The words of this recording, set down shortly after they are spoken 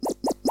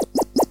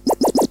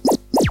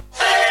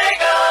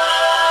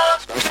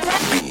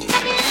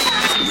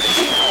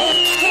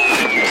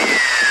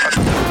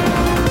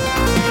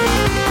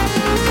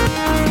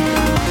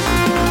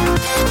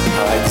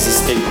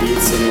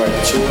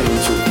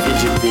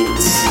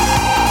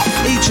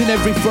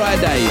every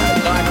Friday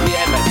at 9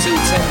 p.m. until 10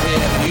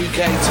 p.m.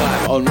 UK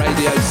time on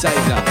Radio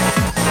Sega.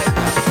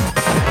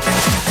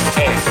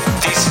 Hey,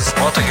 this is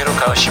Motohiro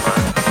Kawashima,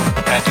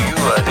 and you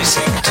are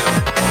listening to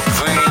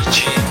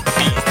VG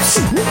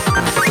Beats.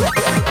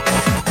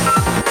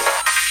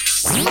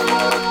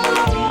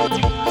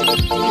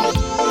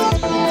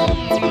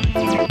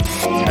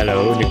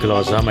 Hello,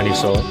 Nicolas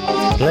Amaniso,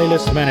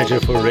 playlist manager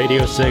for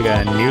Radio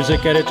Sega and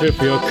music editor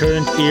for your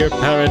current ear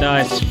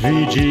paradise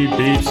VG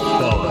Beats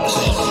Box.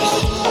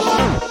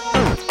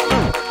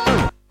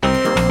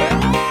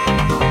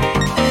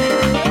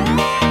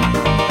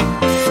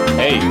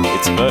 Hey,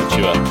 it's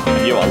Virtua,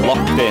 and you are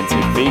locked into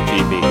VG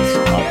Beats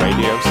on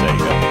Radio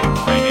Sega.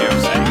 Radio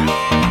Sega.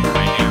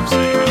 Radio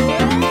Sega.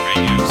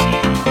 Radio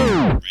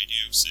Sega.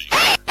 Radio Sega.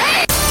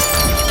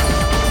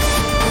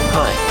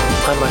 Hi,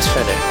 I'm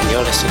Maestredo, and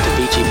you're listening to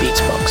VG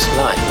Beats Box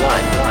live.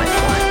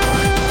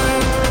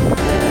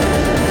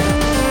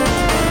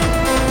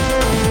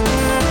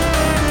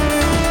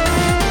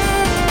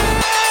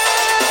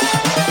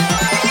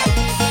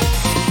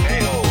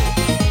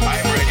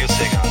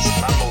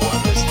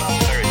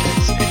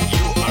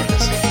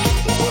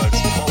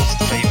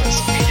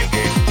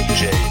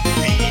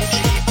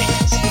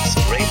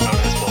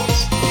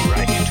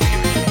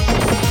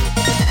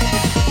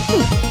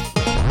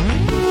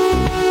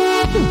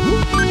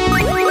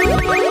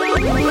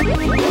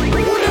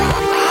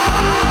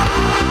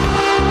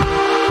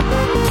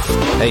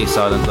 Hey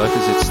Silent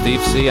Lurkers, it's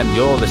Steve C and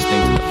you're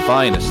listening to the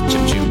finest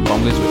chiptune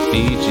bongers with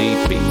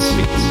VG Beats.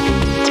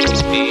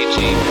 VG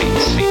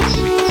Beats.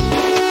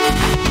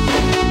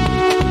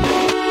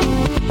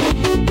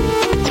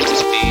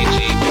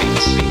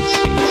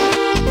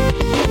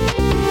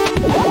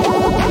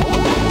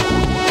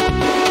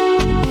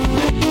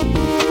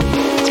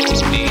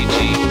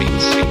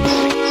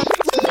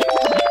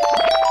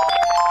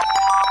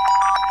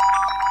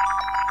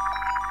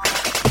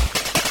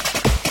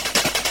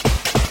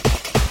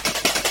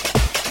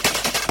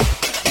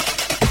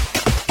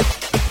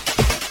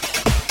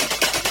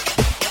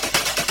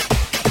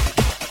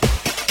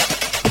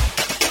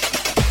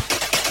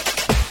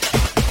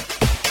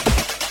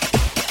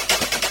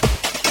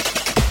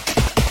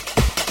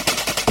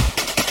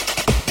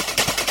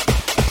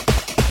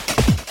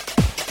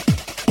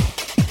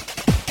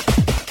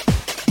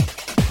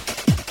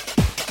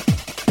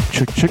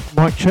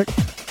 Mic check.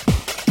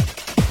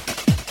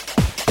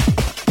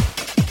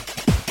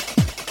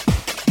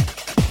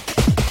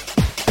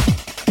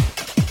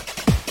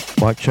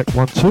 Mic check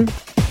 1 2.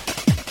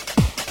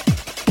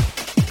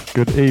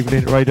 Good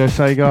evening, Radio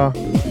Sega.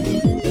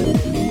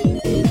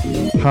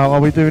 How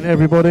are we doing,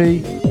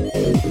 everybody?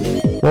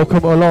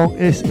 Welcome along.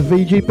 It's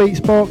VG Beats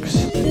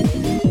Box.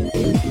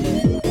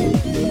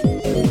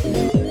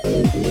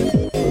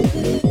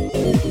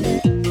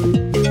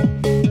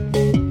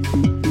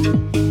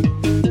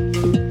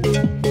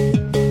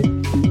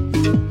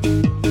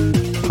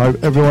 Hope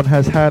everyone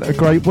has had a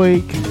great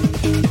week.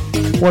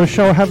 What a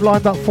show I have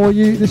lined up for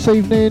you this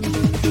evening.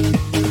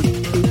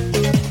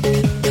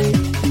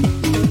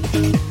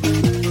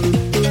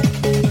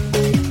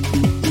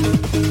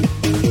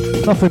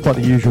 Nothing but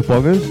the usual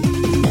boggers.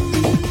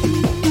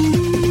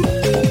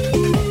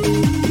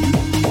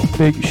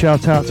 Big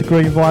shout out to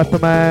Green Viper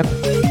Man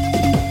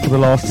for the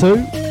last two.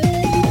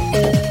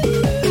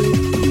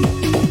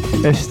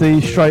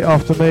 SD straight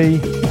after me.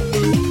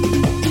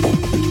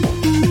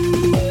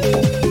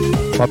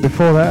 But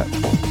before that,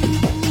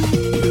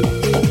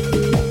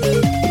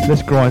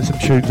 let's grind some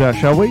tunes out,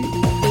 shall we?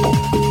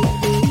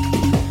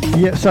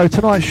 Yeah, so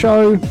tonight's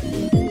show,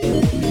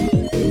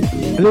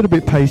 a little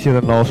bit pacier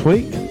than last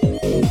week.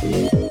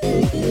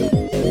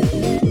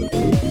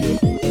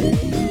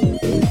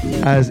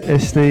 As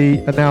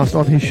SD announced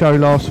on his show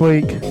last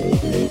week,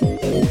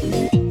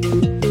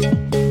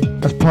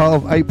 as part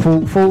of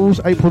April Fools,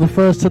 April the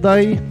 1st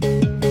today,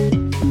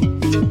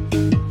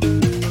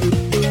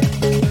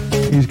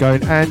 he's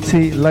going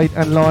anti late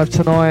and live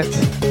tonight.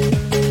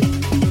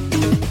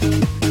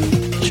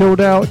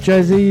 Chilled out,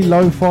 jazzy,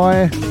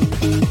 lo-fi.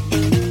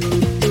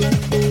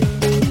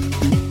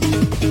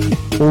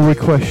 All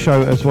request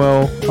show as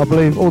well. I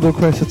believe all the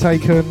requests are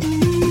taken.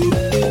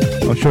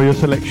 I'm sure your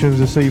selections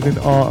this evening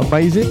are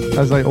amazing,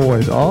 as they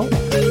always are.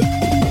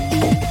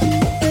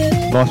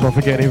 Nice one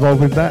for getting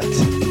involved with that.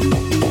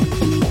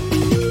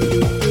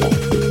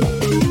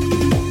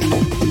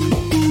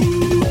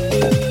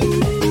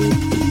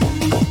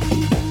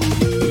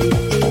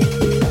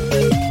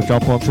 We'll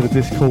jump onto the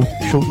Discord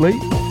shortly.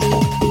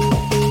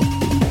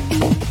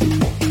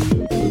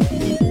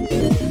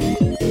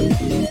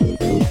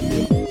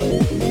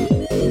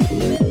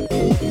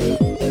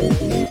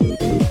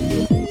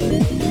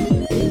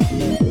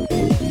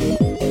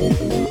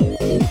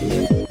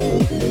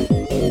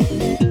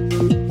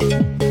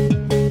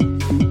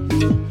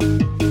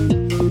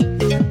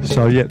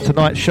 So yeah,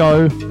 tonight's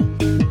show,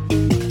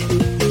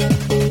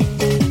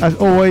 as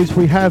always,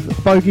 we have a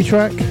bogey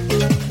track,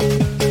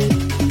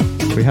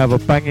 we have a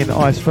banging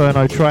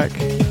Iceferno track,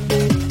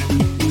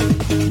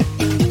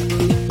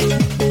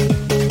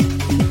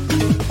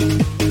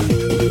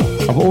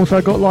 I've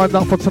also got lined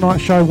up for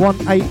tonight's show 1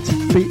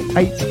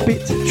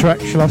 8-bit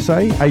track, shall I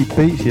say? 8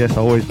 beats, yes,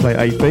 I always play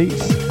 8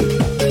 beats.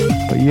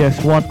 But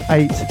yes, 1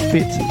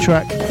 8-bit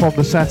track from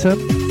the Saturn.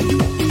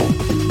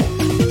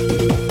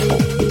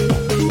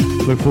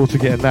 Look forward to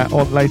getting that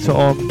on later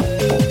on.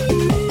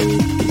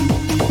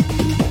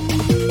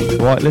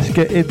 Right, let's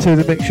get into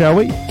the mix, shall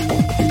we?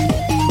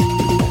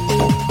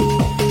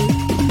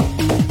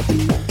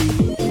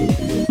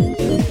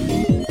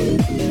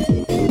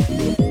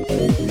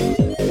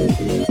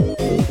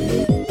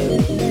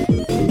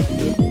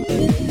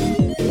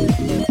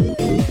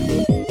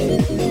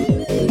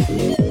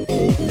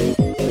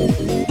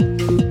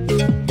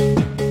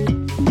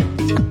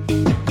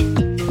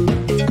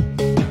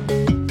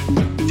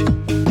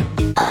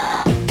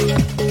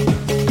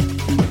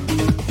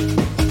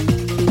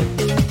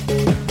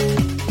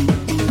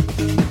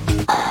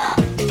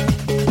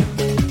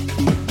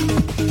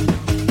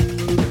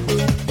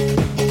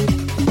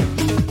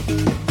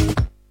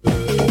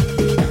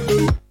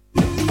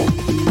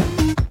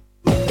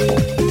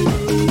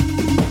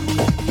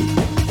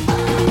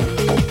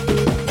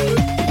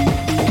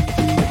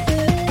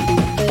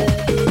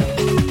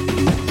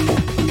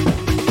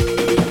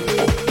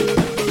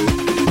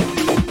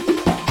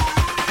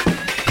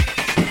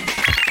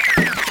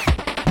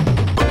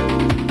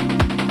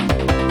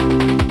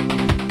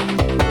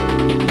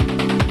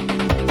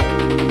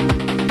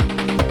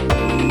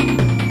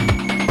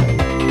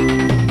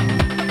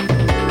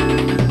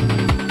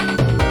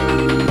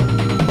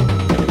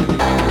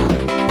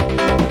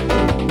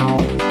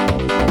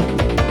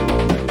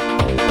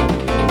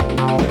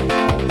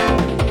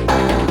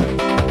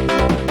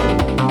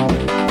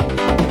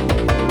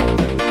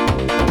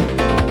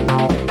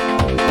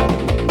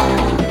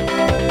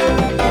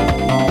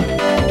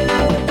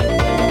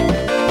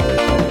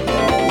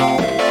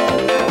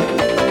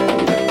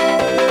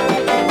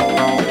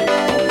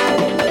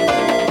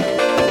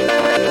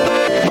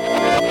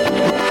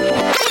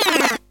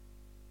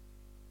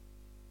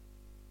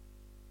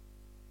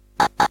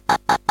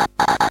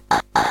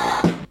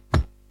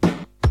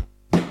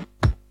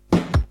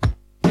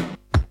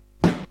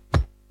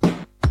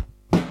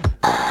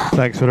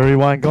 Thanks for the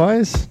rewind,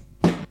 guys.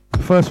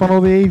 First one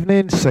of the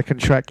evening,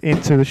 second track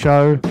into the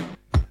show.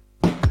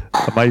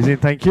 Amazing,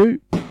 thank you.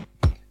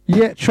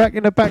 Yeah, track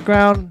in the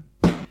background.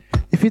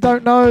 If you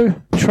don't know,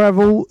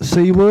 Travel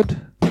Seaward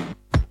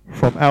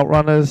from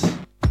Outrunners.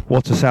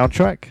 What a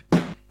soundtrack.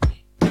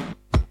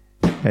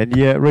 And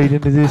yeah, reading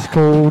the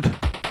Discord.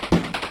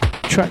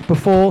 Track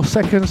before,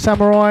 Second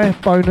Samurai,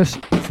 bonus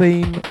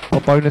theme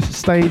or bonus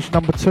stage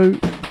number 2.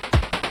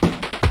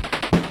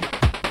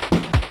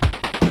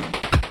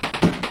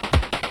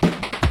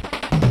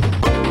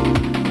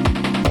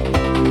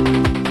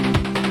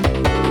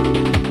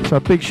 So a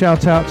big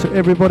shout out to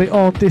everybody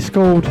on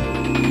Discord.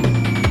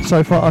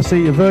 So far I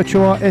see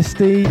Virtua,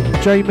 SD,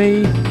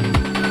 Jamie,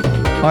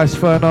 Ice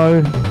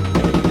Ferno,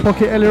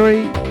 Pocket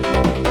Ellery,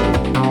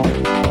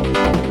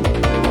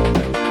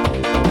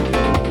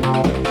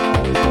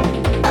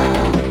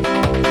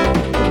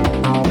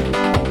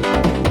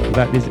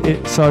 that is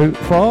it so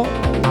far.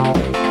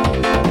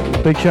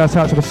 Big shout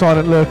out to the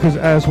silent lurkers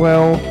as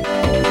well.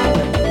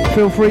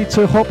 Feel free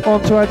to hop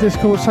onto our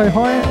Discord, say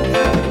hi.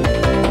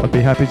 I'd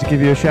be happy to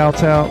give you a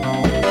shout out.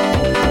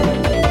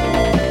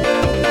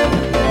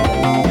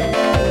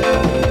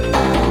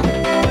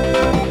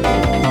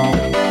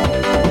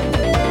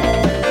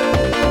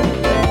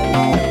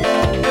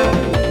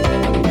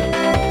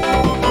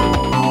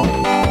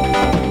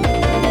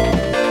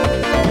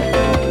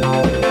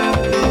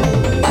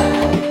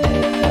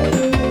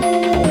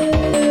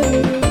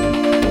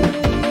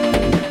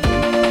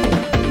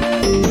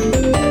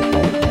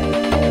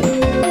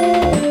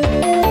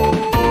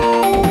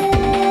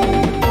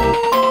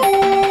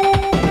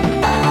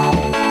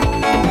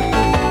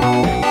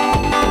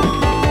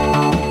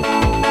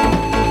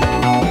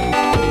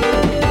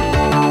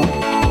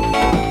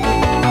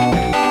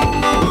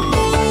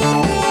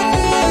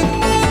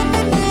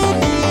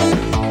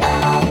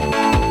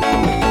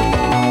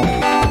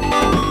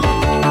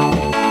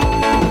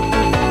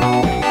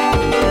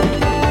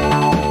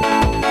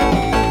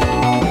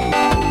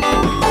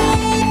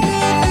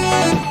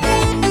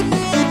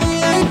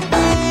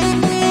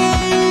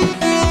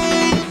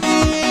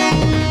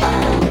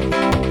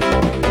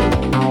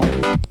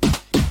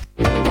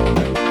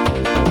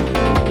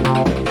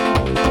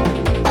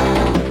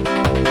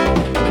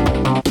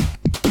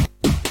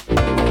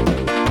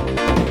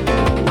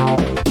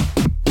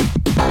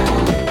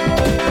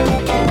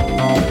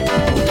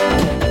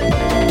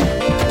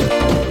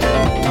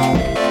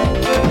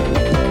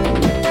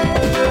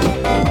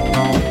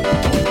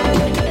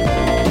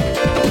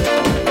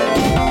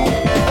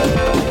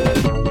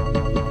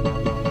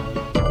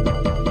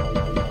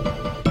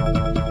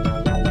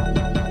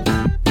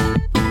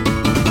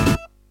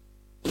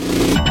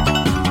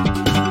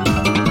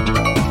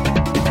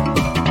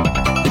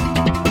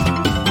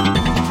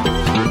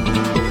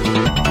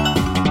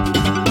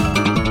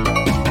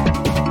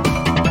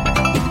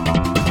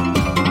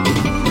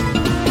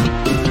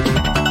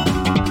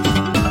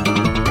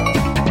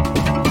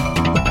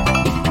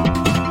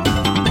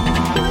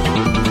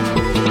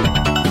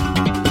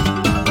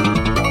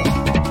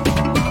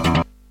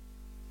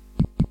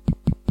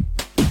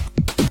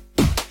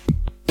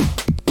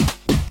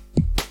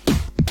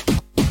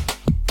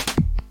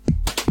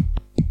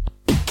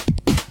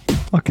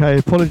 Okay,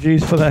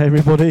 apologies for that,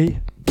 everybody.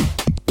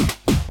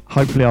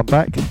 Hopefully I'm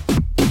back.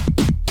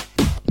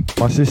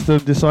 My system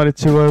decided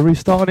to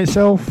restart on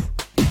itself.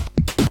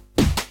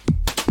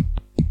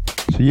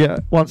 So yeah,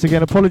 once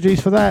again, apologies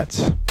for that.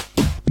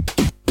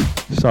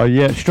 So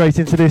yeah, straight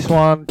into this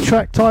one.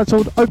 Track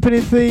titled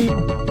Opening Theme.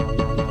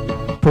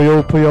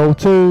 Puyol Puyol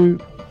 2.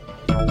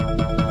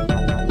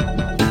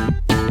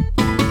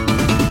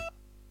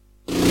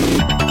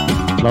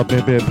 Love me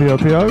a bit of Puyol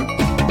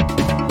Puyol.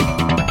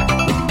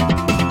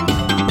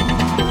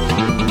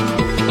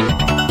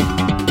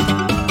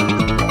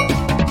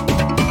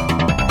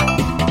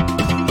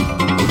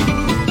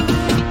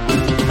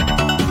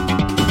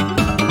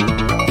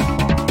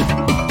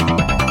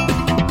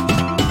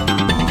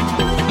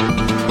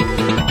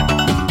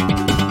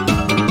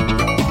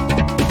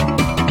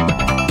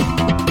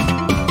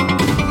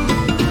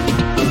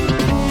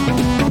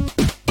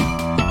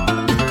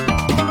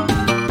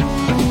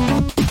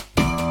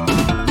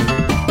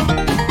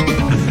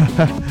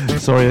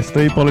 Sorry,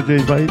 SD,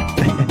 apologies, mate.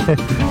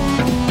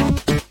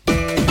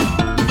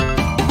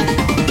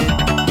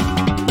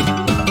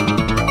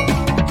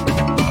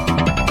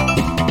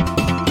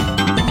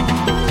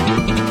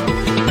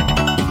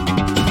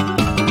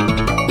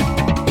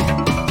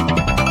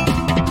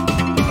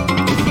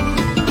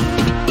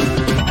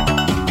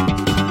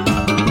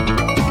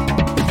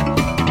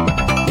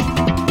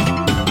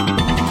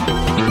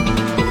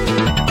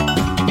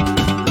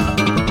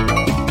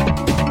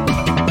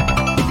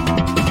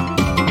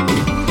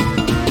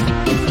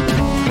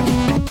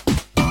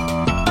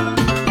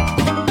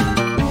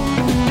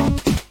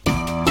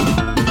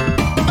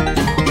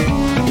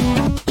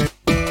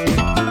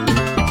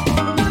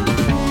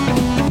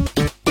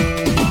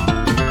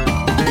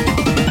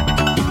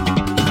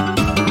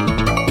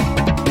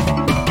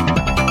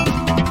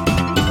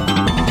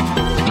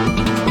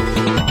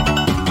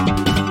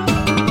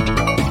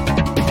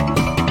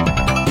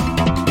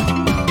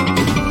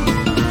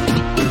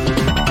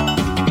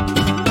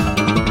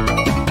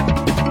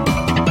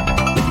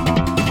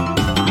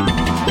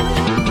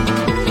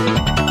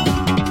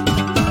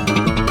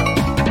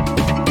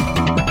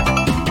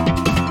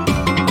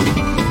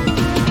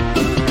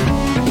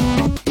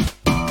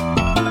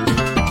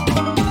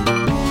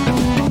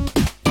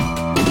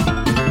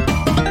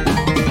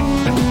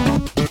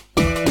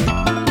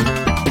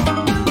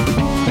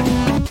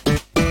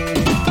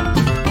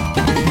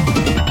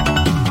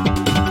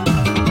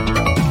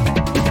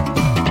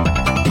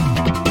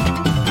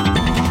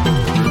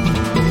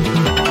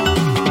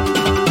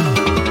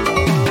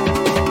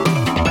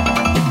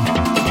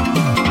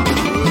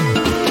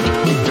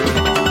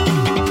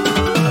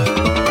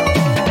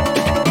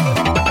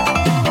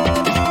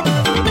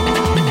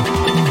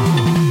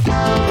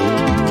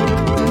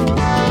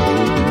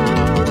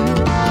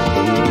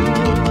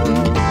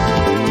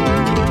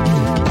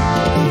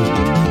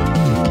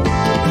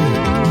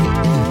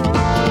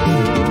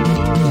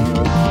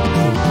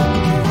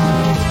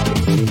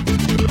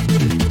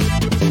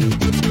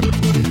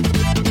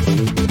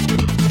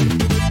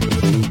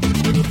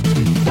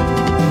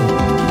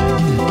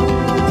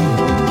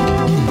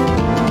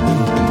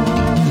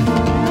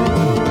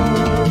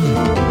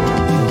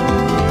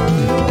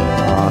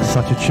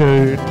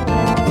 Tune.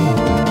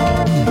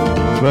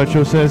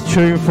 Virtual says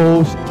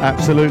tunefulls,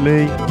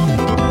 absolutely.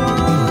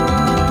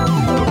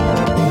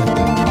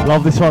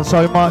 Love this one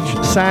so much.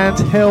 Sand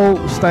Hill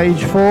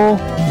Stage 4.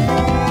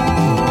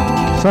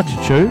 Such a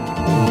tune.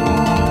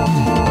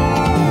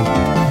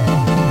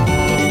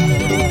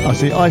 I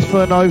see Ice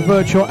Ferno,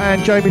 Virtual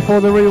and Jamie for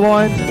the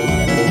rewind.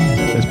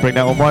 Let's bring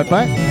that one right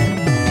back.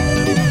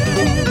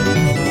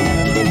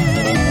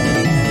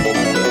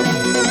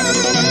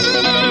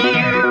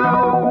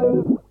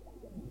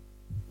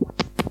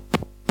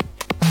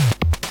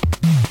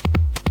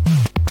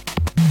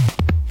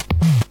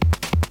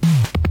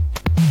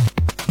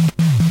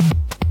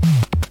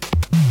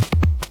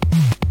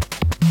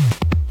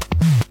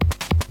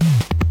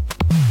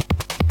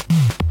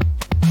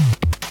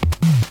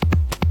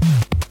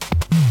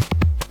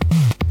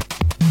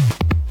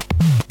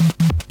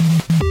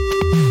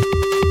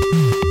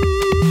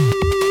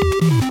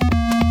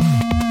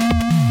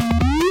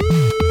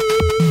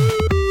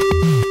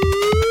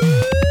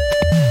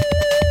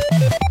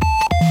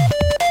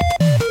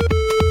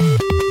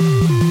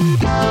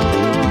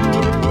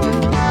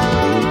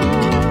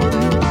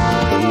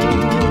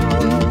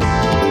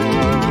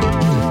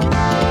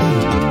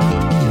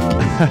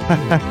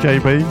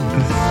 JB.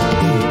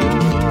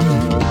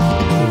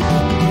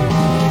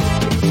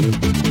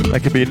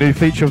 That could be a new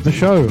feature of the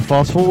show.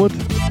 Fast forward.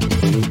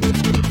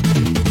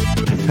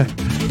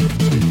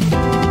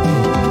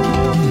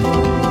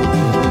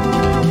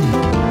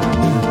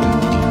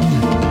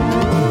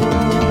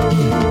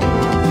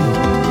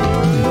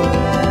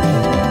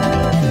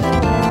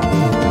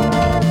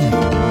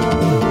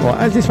 Well,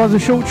 as this one's a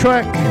short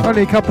track,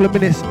 only a couple of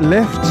minutes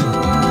left.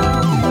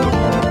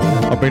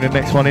 I'll bring the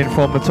next one in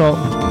from the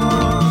top.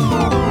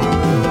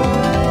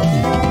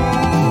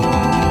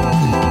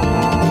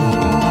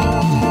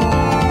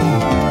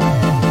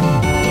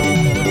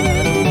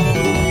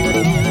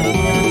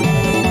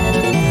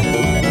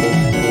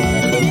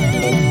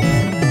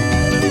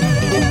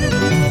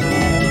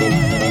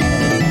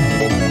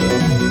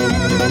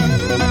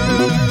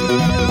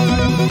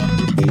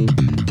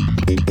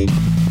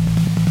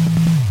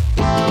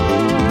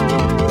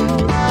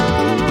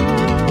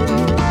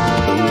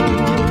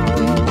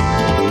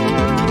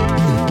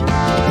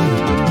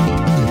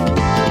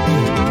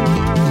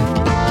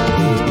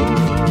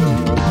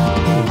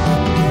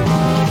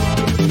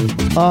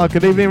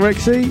 Good evening,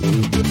 Rexy.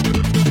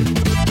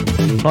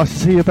 Nice to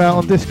see you about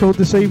on Discord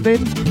this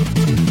evening.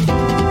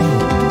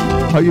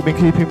 Hope you've been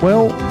keeping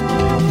well.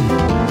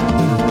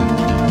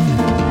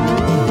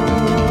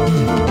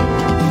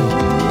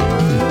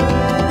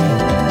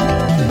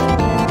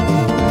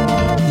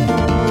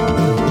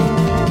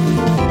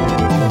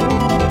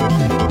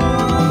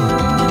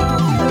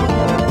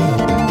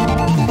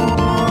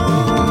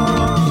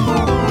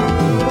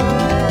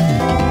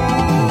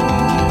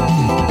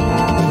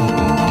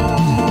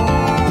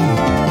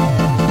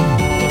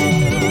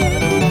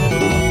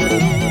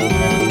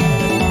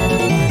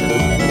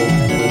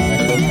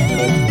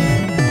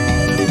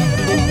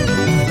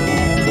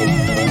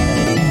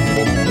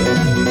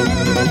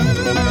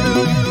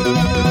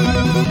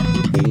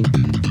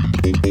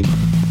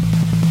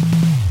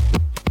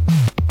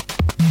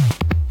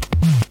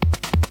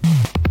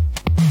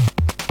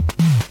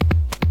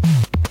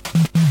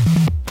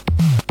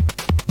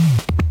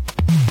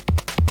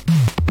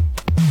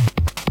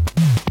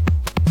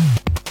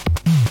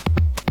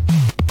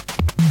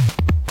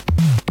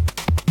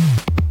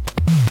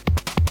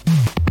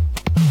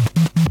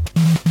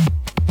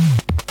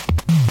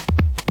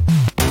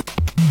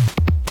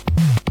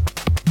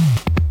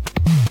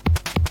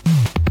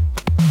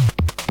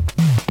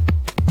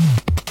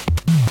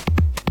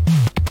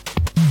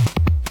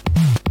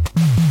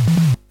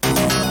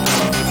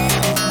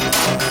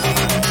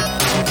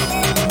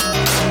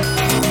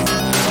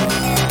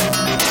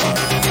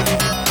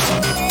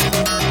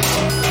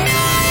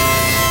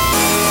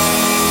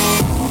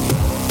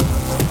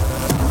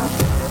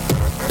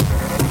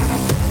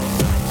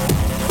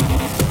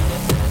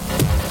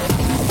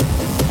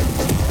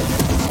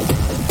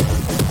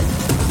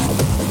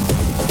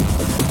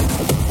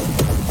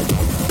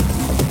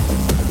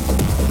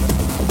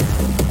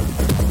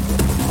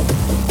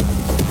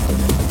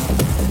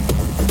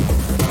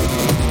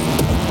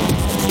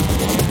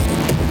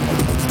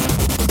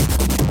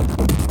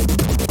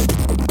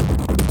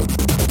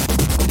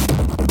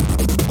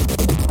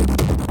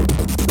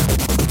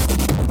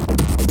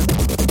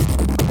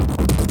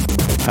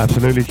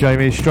 Absolutely,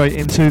 Jamie, straight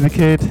into the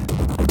kid.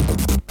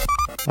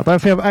 I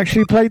don't think I've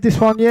actually played this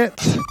one yet.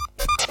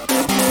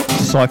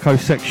 Psycho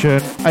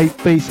Section,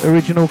 8 Beats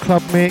original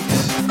club mix.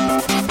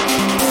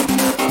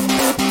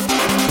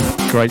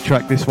 Great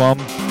track, this one.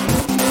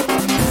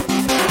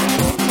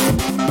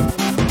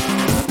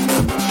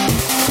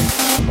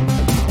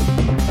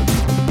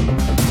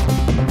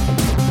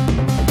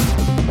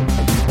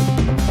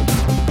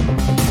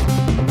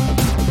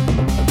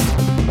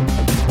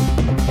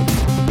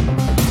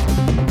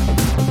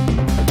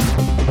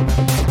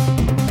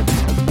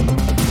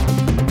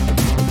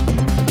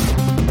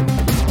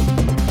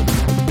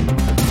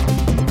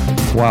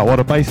 Wow, what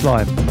a bass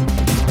line.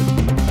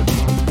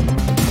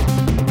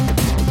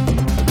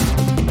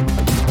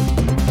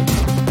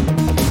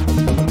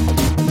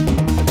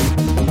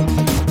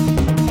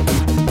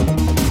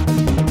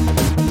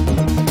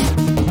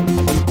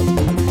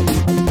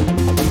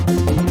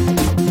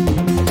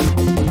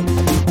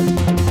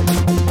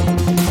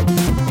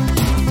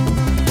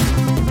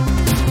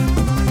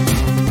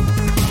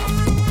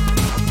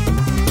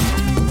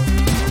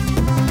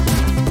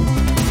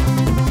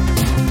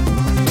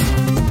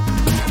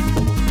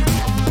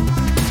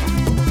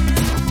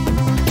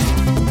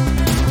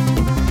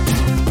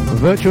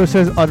 Virtua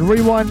says, I'd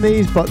rewind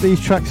these, but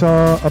these tracks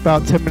are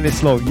about 10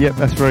 minutes long. Yep,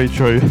 that's very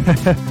true.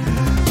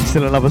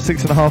 Still another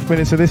 6.5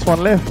 minutes of this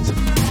one left.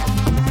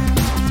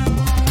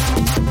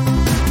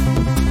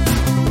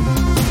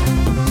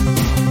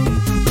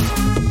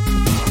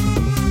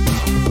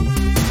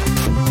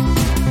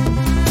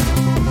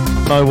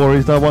 No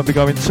worries though, I won't be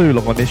going too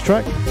long on this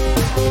track.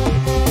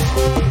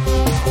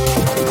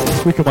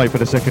 We can wait for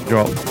the second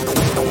drop.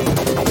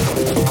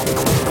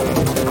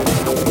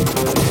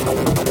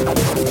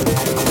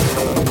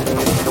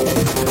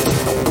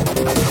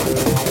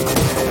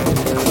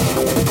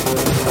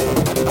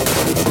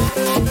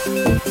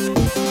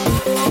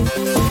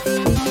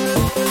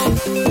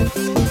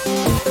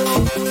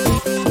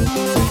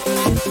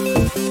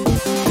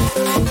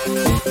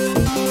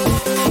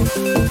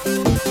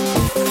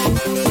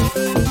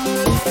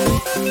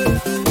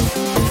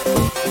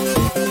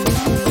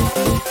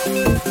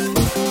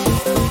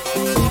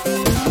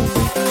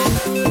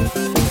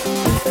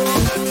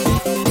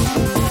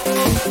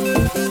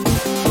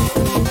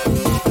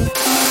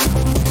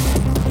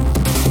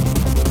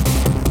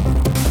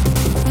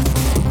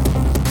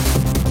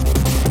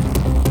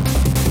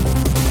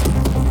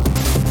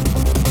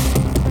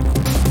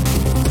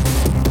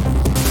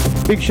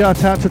 Big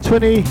shout out to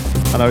Twinny.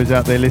 I know he's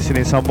out there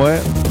listening somewhere.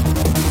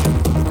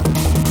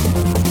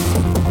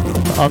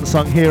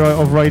 Unsung hero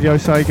of Radio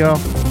Sega.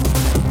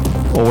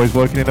 Always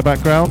working in the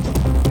background.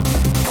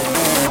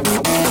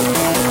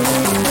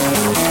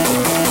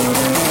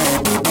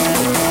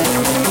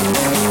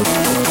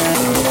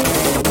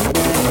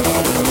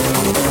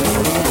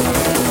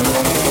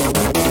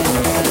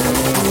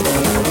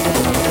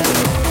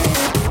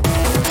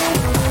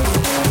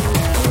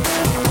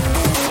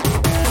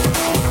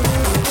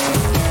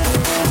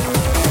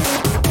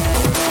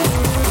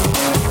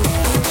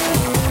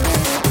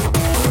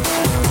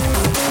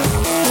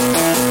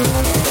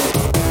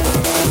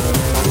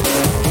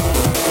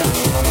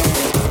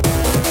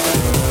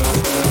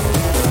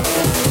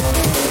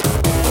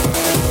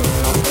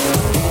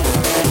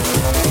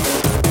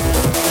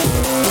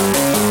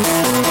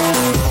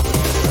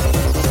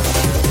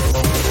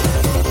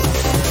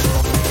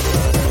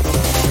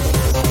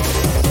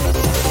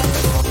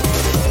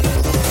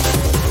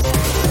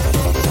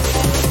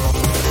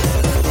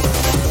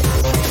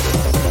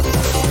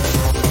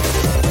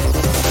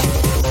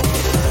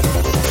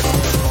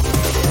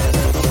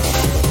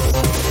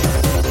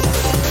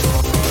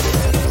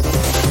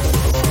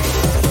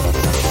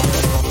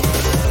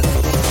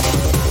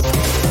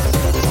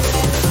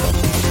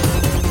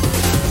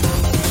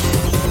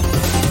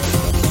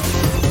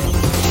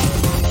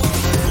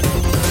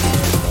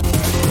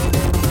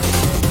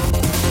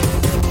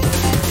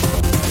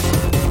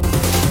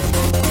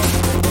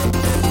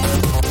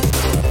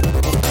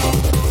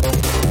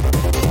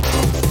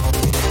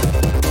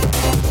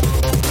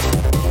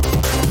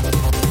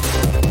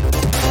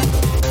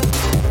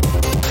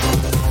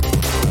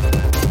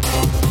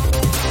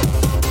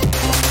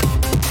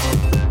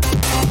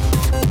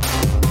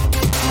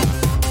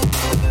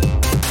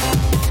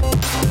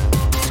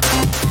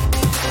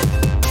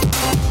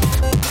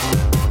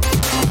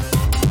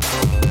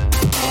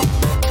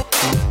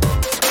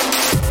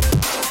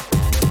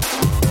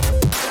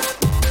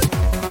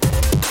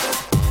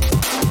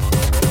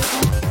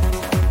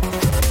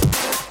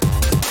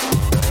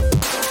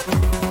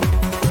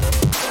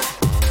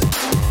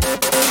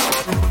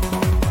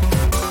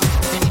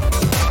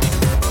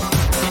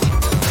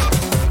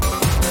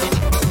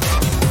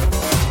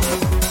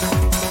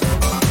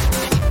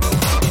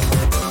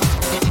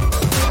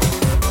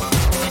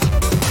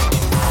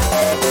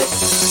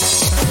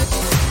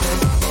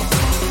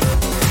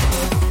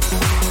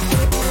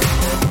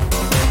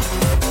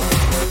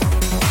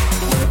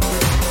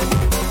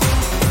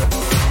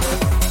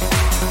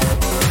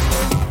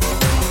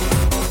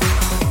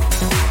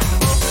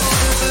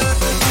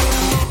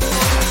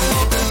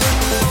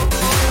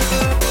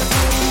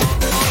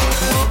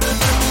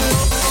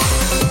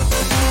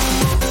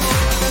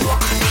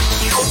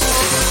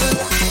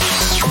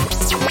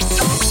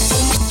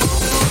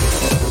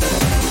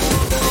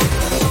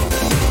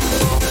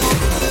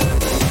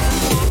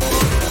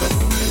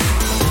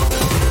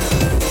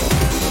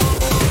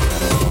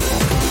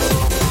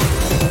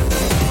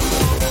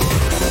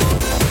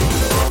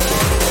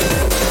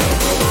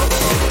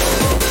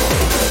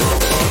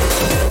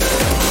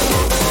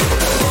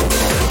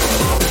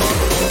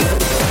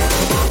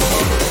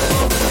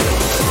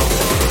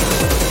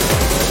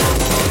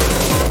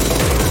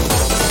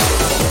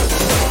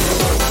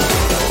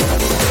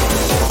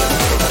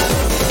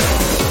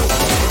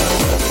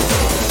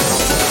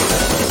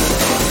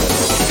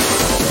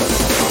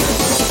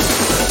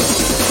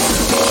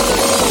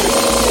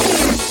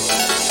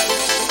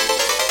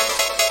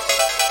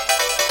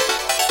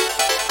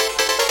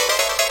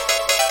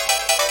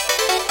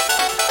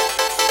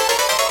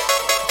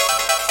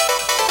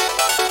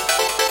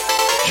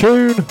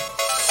 tune.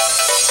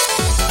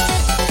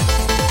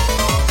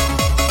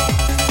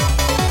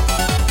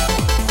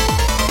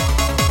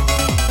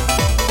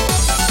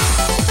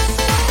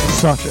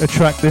 Such a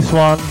track, this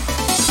one.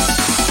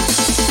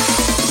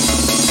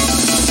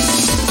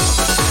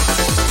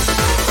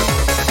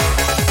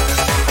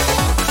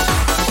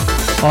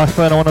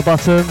 Iceburner on the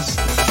buttons.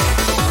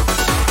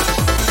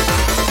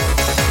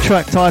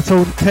 Track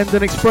titled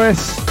Tendon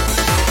Express,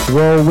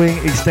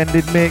 Whirlwing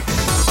Extended Mix.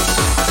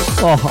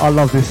 Oh, I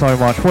love this so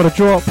much. What a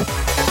drop.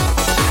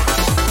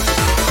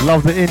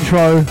 Love the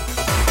intro.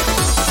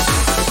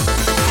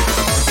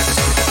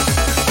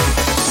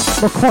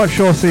 Not quite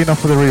sure I see enough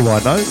for the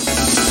rewind though.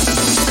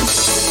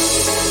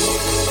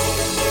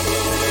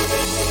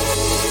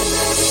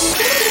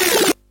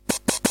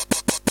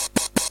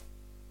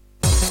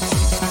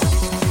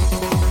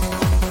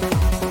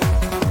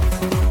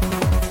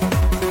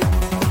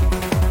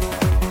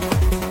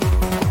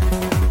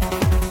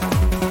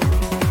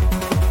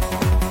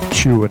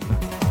 Chewing.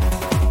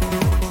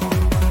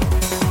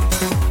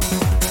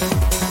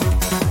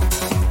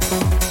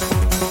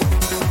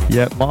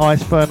 Yep, my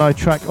Iceburner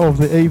track of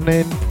the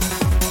evening.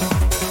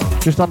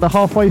 Just under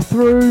halfway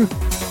through.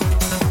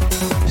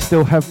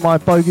 Still have my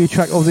bogey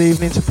track of the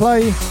evening to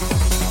play.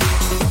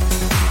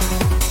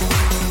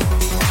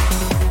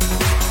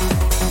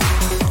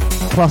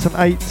 Plus an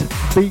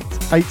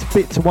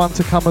 8-bit one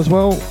to come as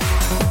well.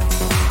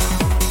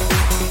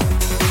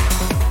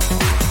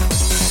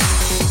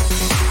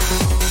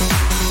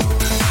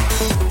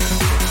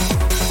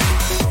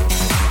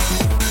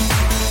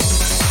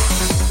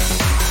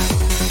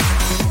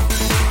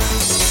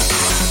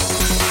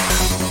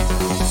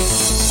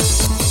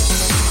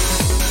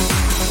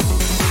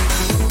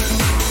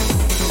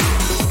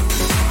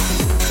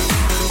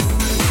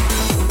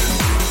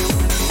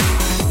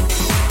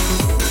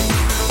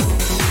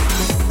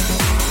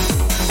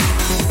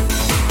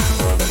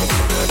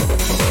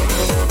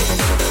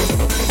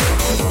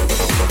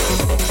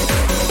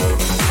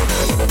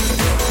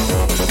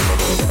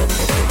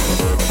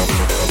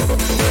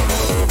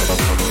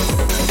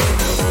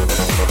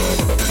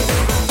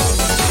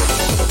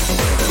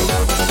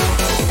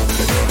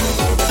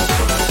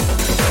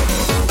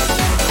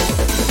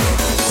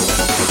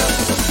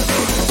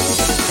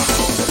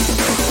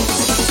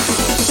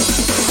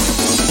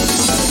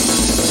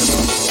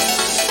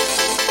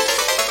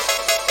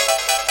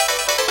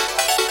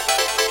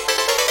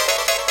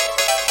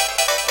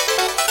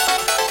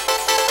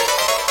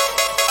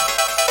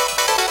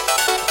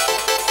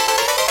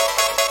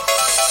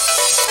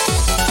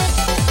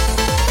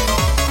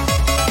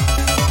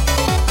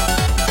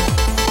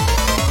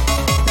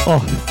 Oh,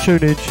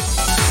 tunage.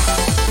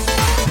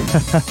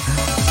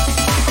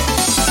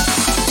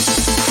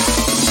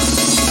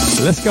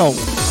 Let's go.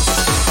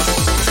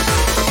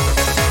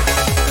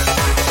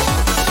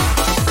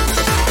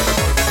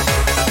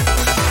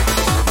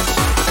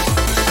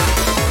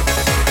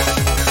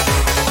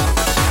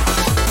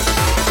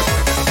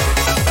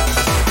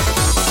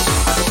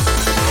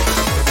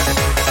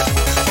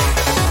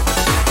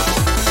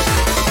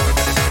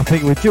 I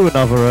think we'll do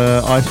another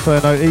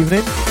Iceburner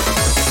evening.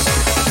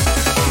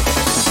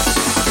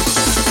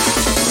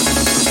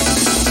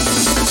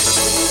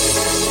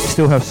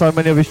 Still have so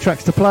many of his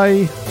tracks to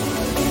play.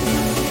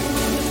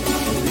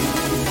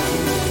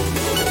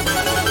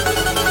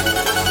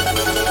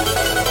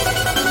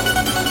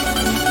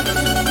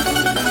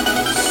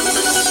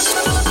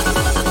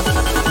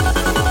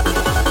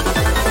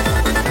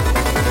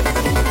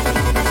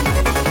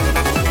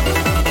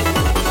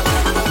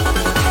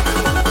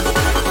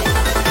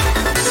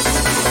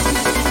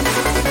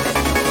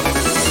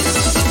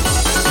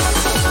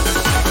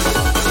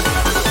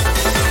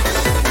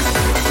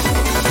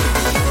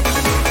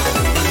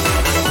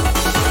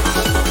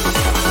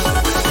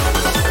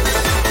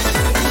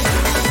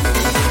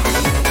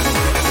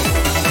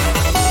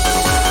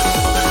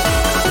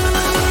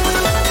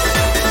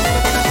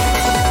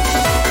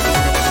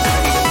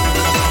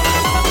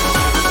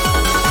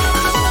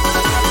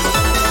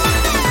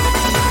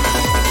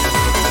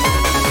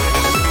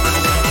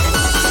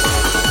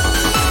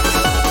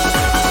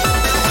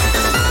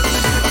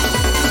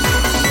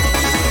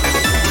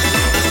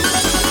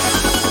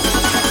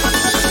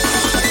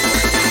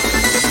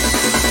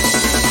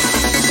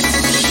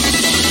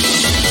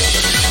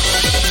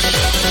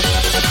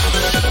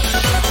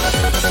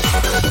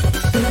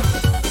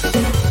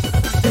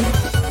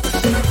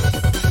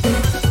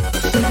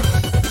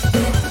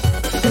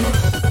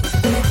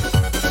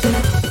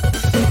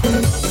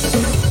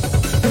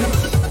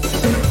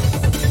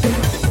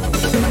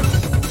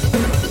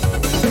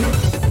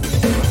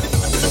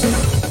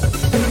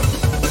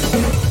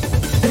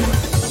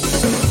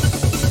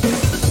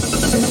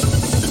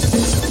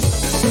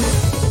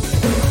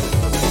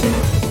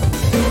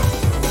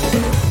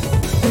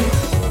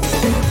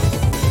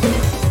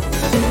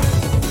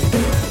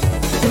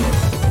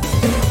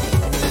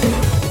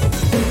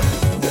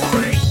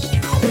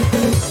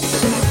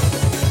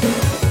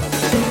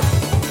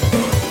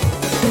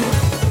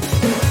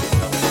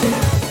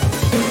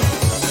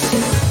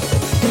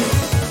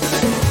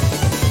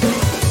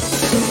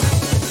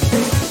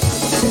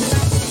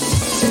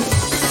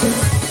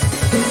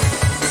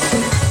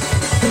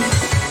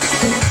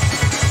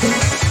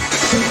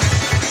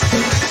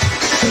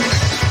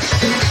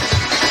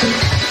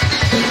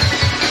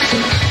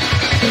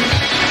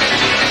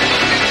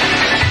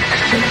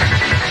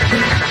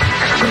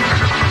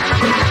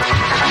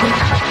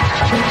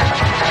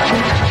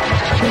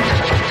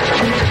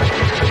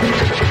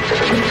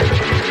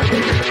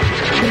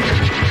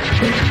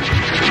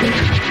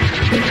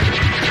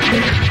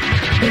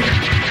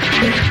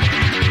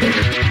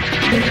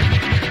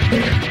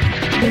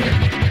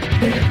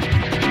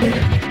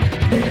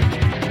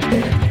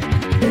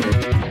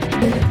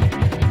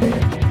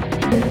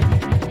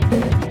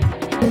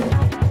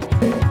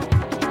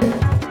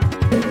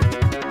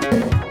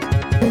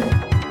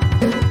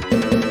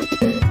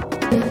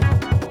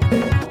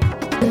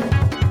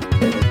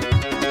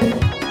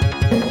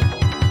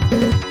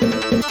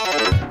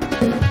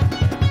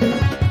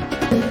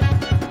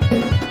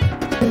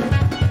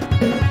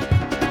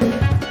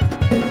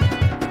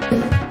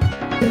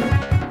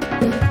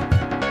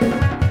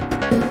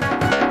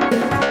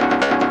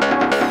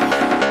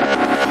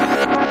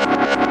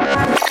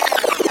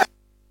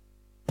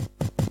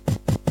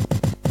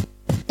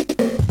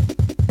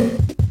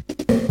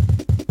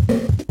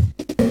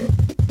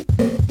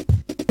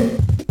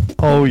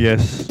 Oh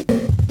yes,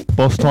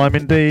 boss time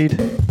indeed.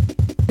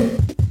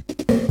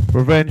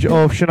 Revenge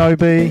of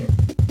Shinobi.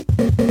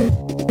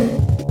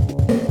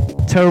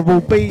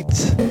 Terrible beat.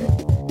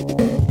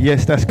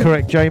 Yes, that's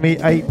correct, Jamie.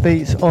 8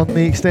 beats on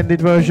the extended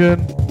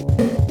version.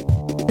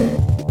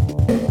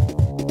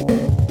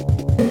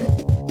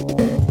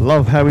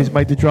 Love how he's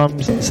made the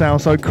drums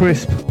sound so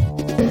crisp.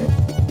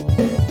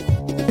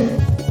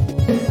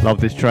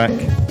 Love this track.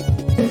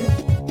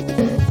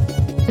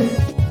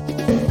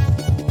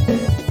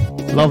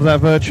 Love that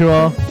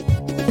Virtua.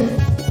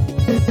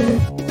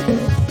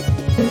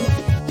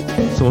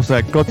 So what's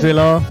that?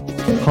 Godzilla,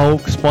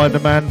 Hulk,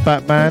 Spider-Man,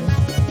 Batman.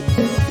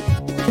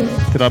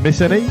 Did I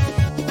miss any?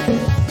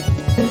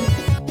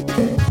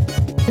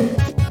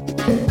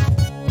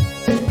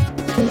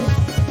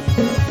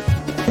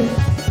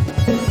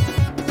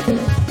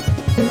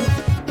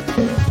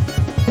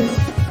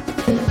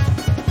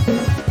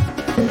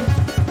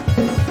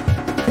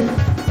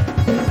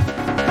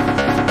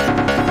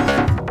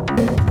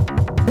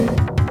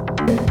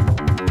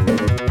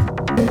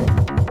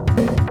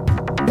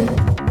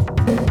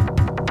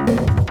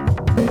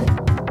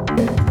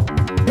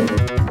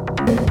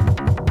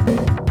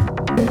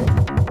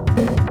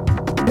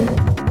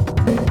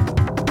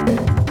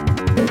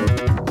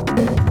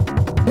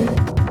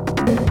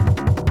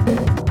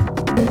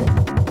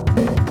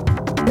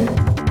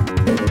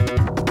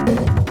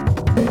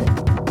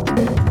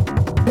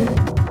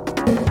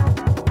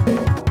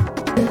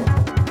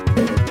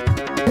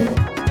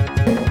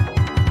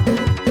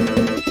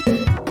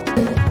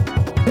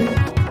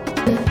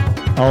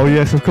 Oh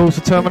yes, of course,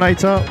 the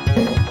Terminator.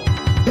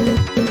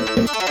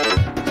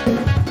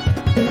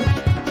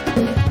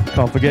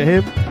 Can't forget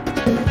him.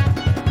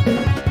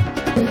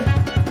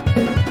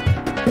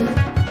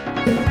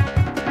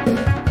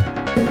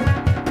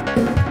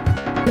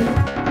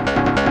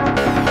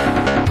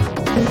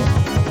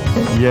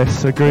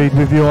 Yes, agreed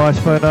with you,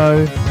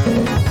 Iceferno.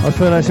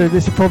 Iceferno said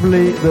this is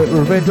probably the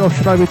Revenge of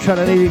Shinobi track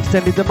that he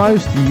extended the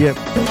most. Yep,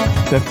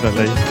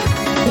 definitely.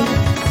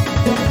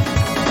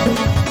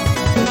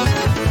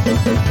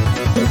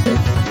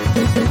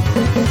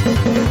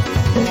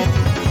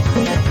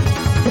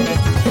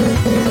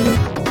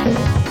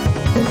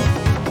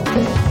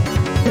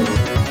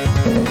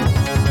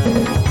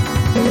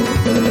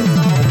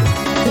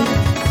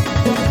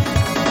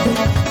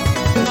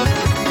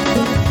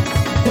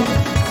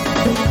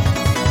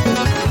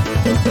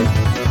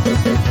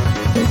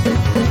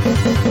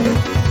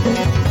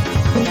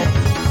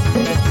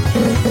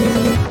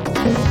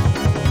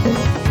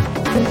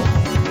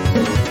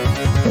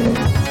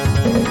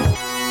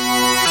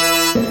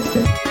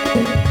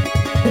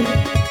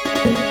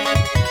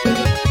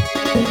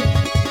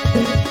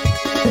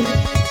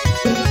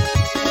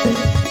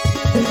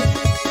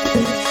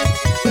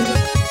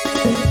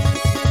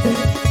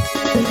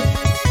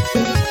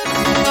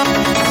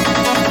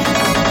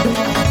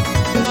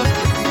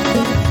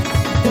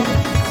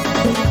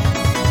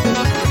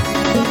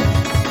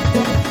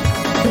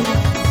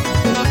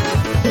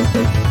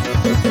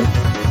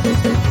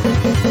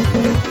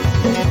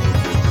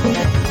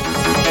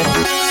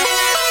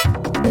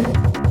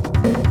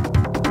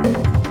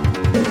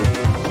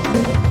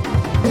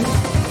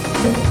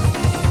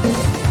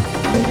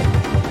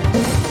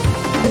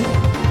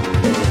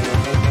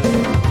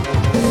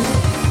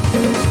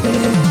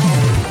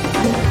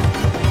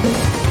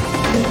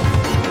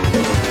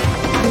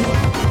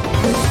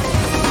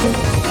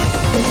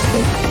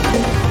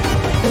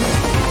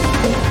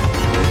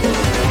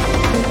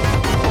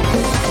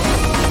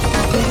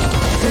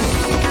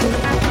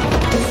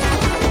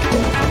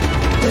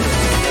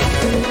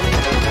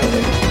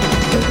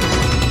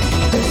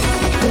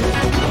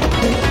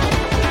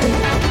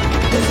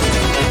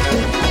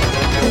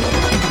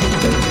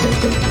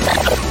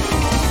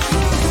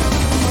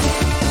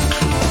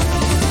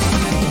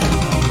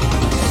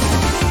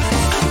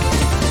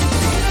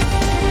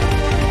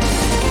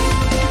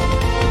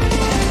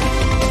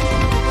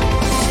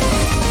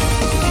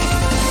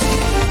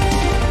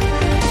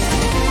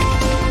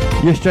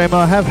 Yes, James,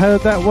 I have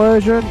heard that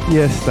version.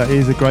 Yes, that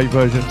is a great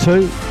version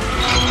too.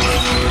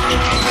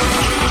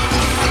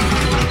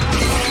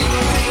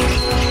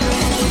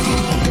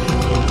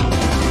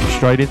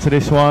 Straight into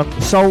this one.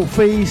 Salt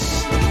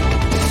Feast.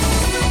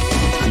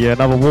 Yeah,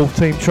 another Wolf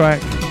Team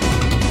track.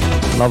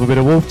 Love a bit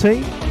of Wolf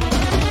Team.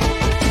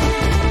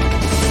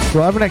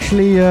 So I haven't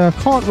actually,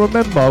 can't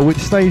remember which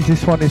stage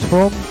this one is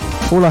from.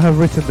 All I have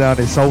written down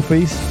is Salt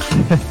Feast.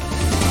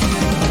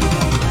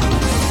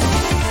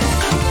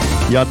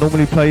 Yeah, I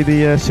normally play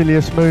the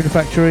Silius Moon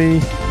Factory.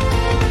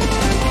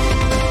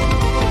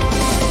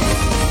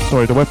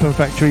 Sorry, the Weapon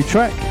Factory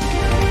track.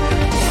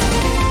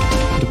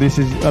 But this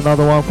is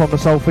another one from the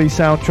Soul Feast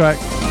soundtrack.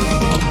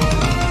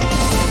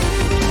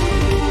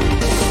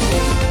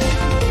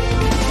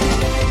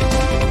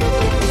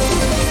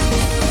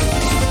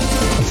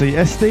 I see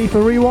SD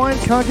for Rewind.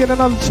 Can't get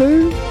another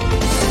 2?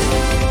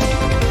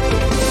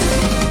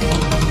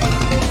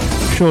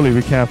 Surely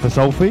we can for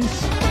Soul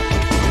Feast.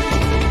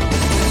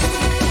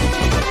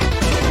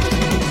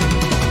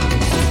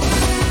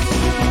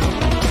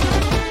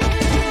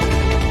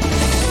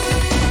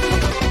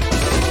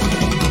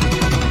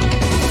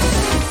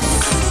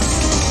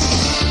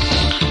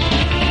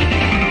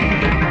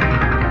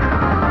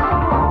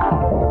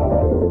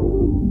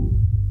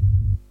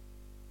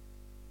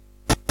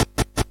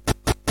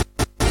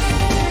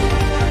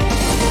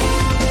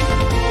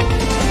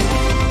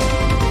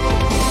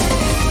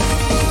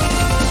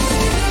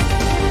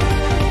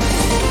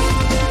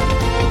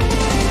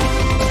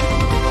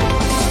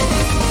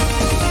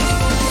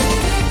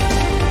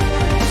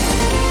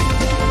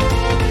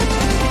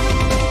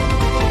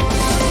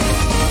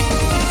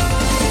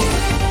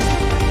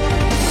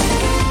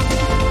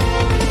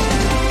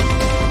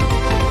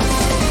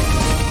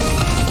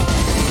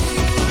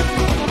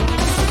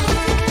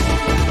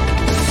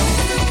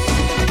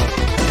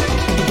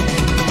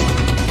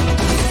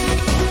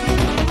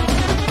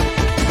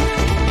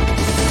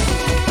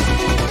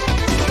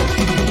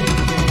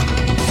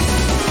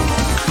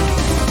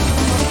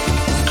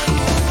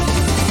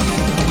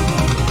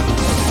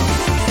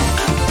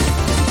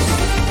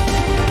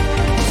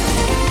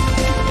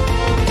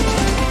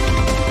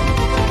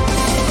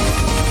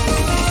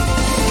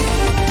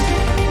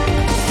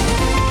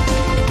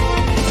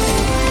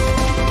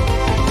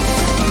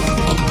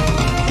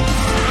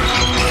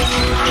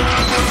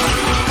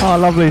 Oh,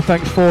 lovely.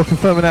 Thanks for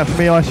confirming that for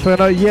me,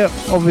 Iceferno. Yep,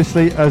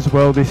 obviously as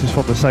well. This is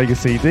from the Sega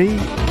CD.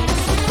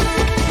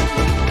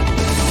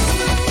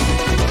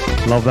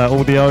 Love that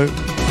audio.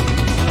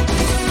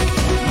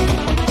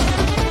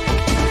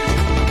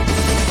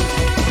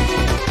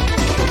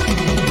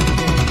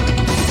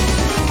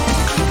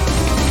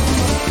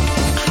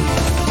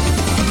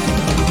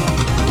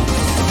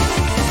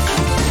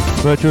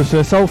 Virtual Sir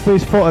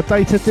Soulfist for a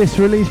data disc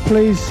release,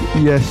 please.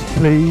 Yes,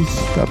 please.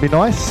 That'd be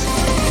nice.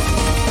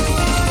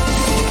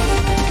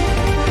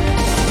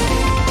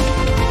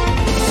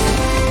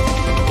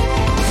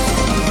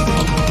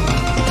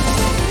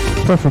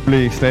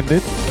 Preferably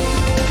extended.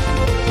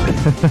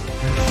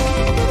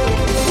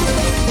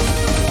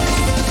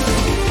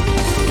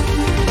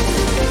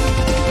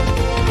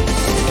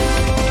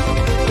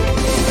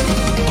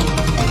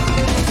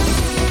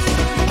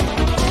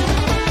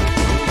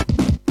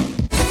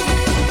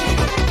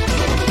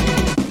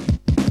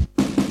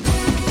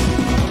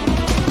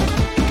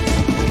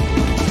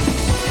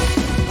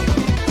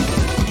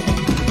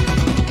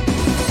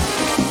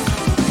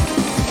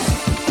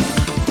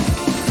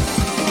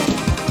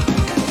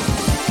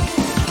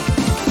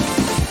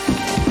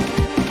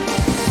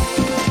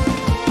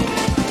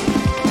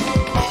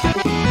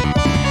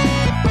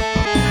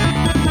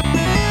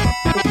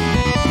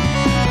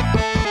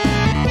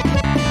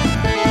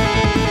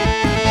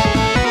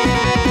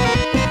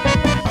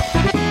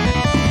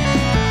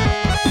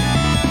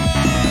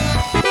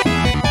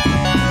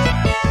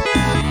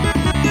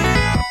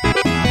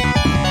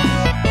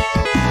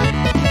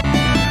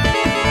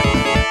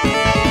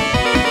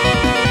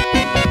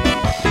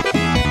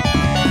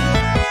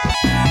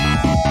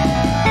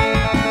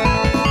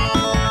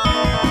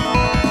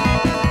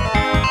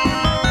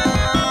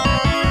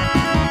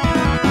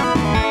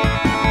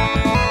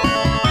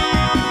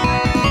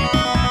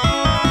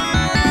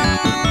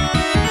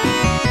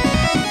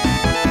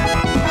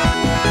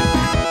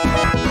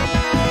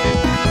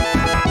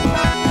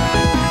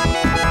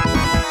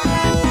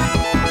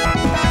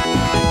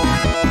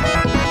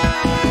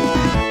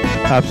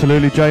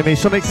 Absolutely, Jamie.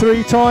 Sonic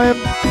 3 time.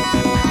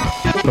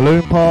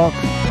 Balloon Park.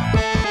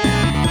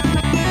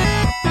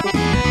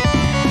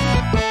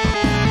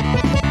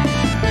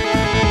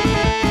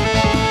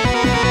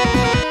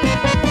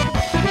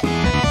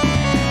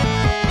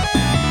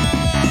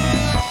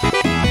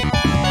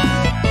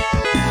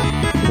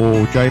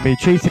 Oh, Jamie,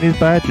 cheating is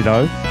bad, you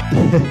know.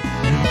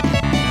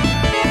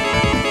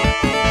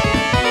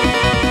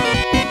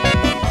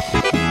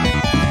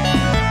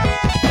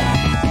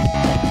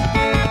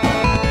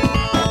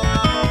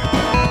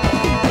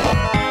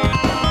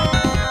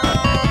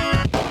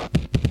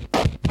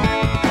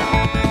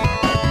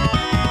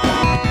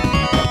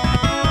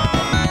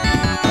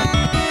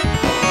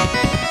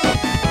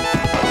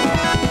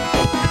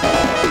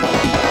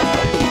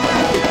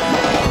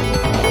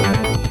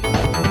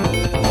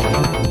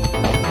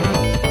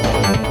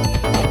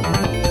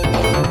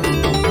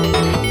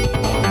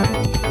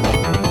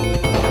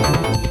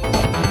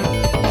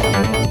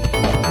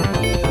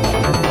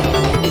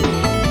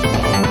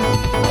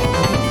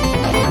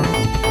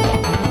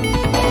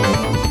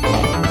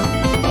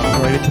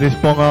 This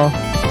bonger.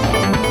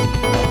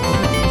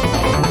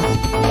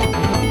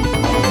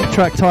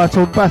 Track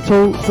titled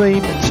Battle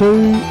Theme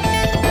 2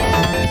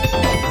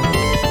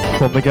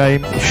 from the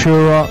game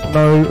Shura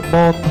no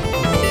Mon.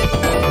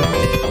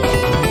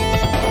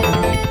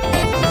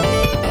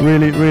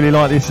 Really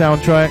like this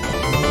soundtrack.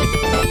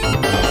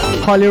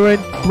 Highly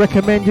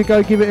recommend you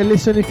go give it a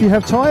listen if you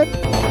have time.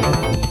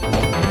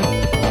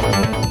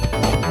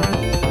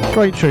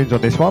 Great tunes on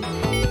this one.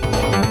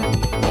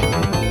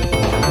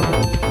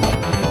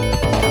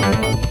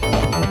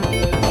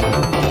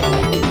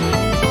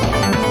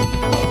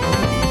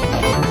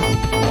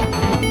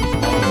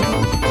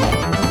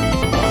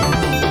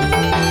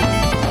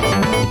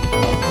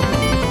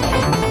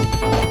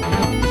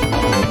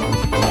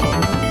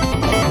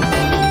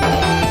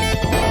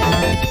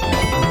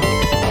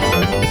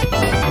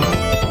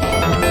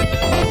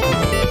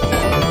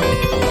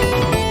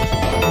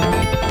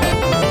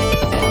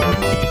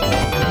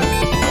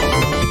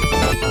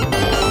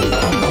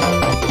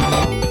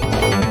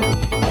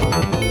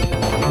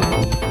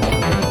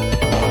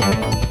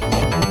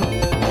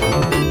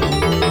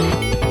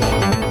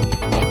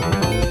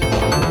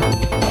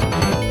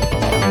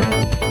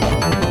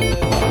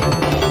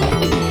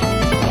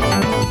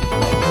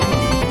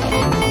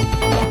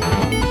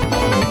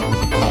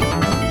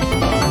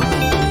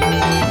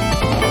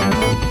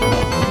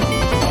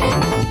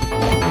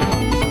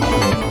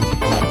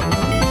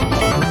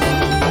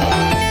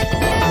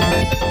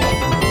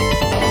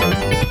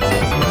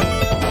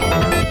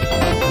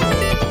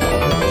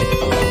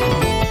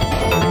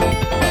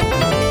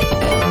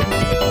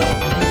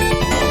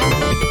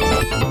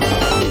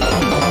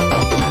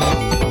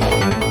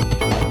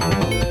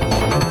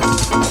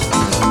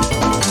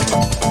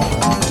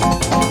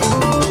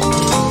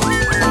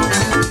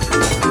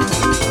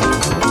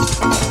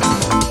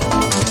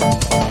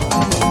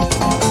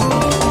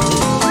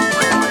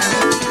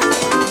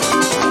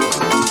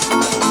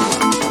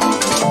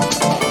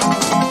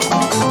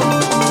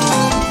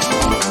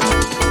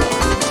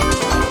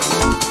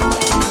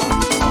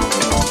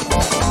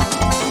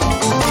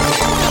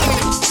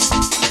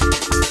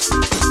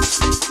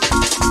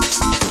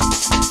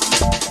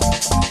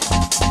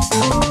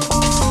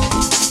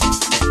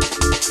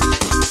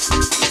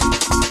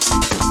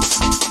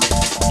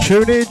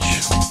 tunage.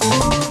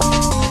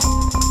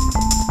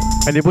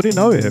 Anybody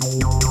know it?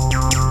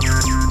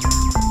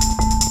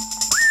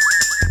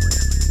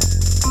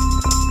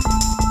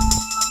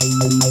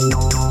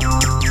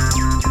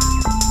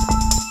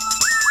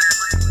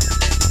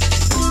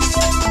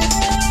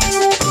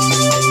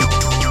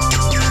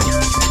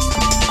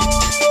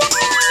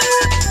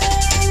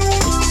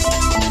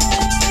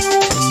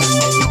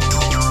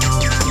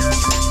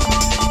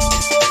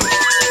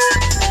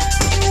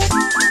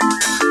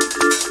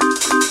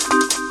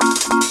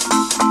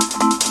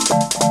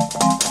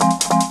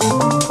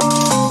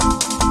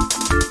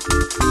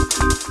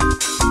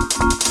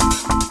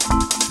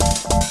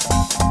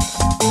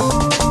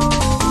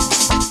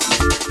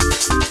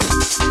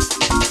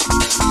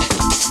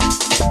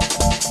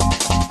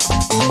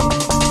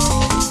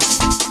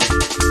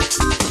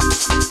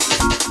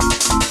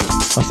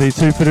 I see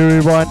 2 for the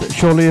rewind,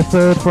 surely a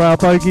 3rd for our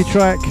bogey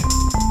track.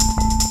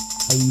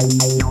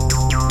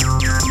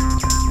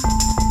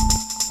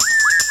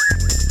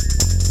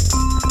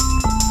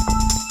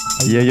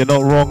 Yeah, you're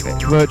not wrong,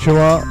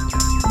 Virtua.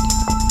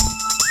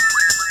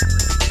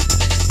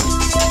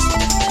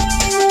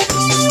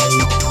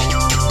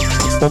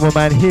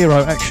 Bomberman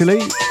Hero, actually.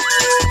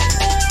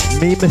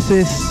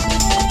 Mimesis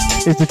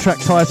is the track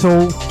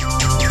title.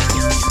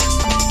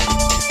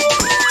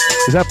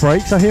 Is that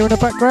breaks I hear in the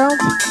background?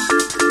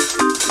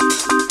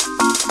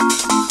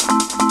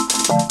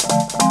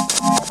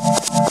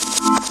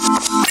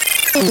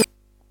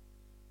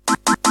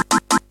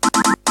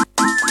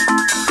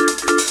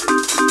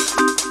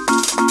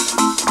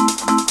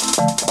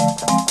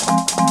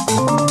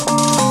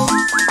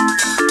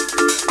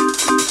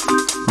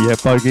 Yeah,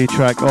 bogey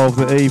track of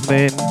the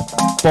evening,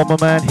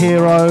 Bomberman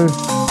Hero,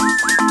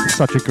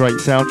 such a great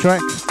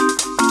soundtrack.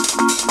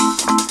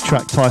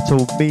 Track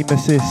titled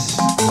Mimesis.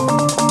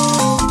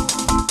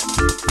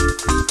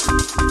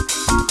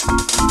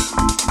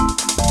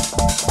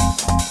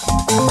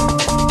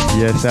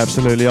 Yes,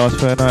 absolutely,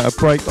 Iceferno. A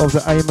break of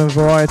the aim and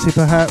variety,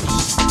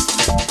 perhaps?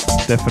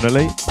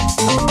 Definitely.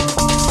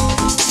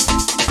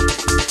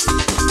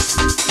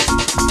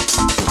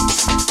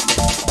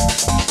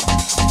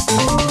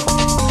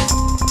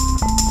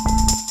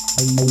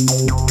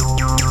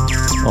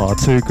 Oh,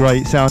 2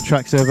 great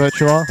soundtracks there,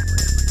 Virtua.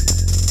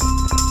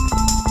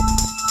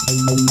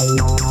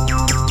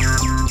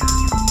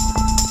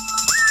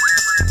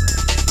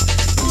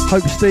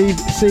 Hope Steve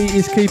C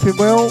is keeping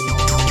well.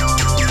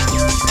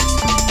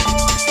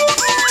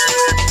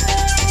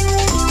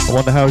 I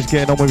wonder how he's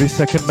getting on with his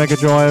second Mega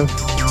Drive.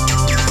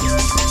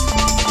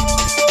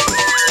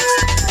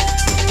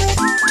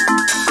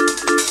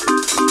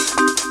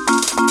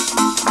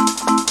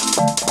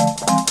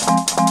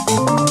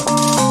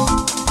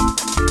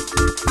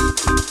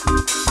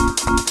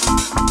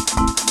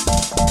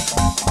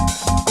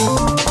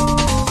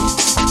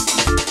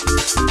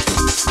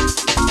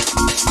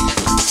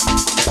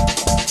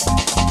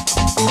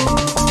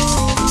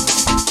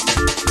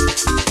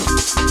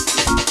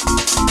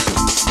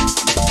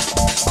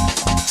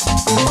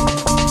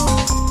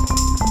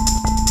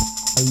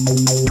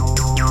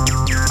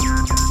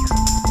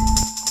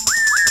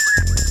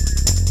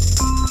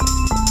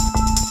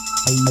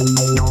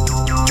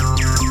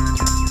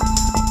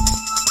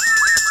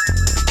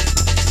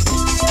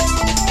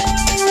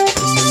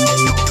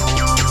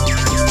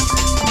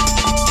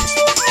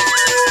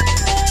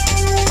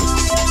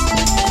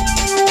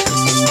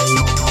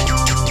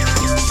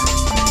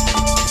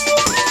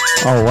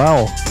 Oh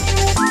wow.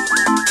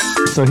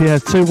 So he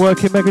has 2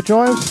 working Mega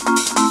Drives?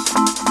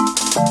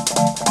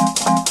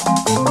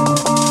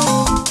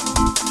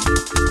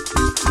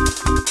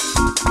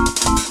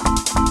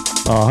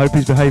 Oh, I hope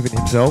he's behaving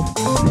himself.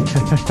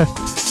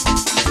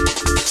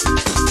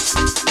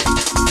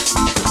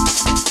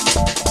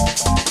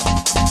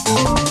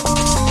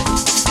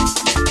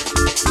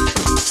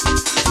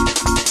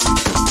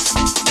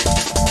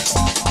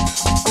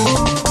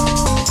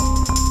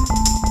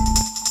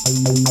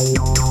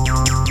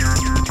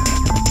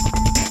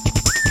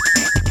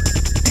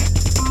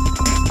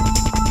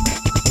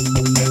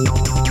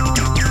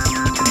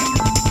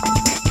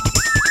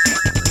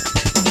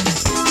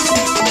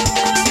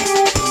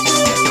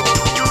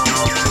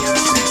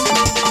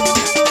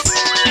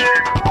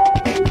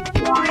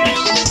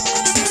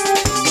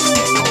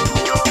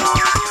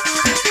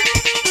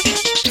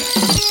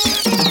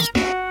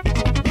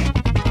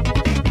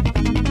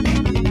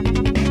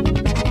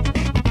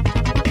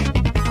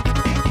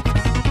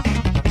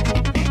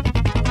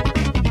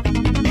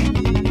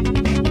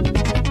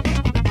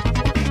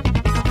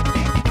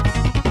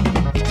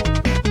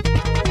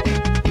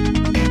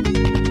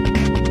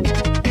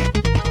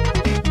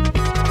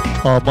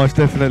 Oh, most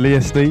definitely,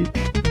 SD.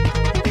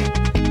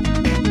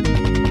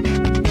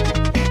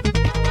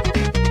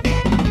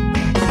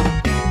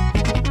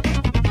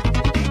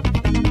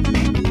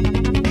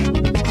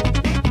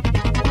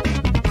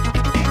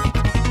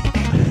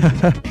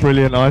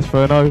 Brilliant,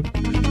 Iceferno.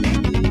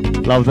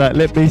 Love that.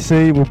 Let Me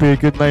See will be a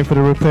good name for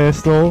the repair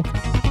store.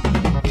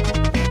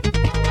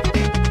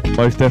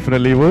 Most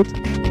definitely would.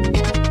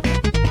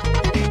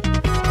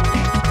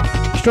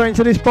 straight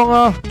into this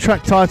bonger,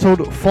 track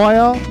titled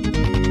Fire.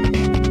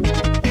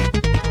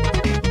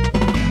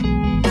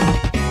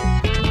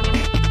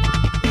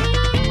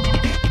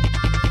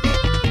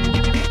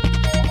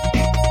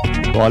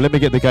 Right, let me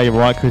get the game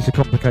right because it's a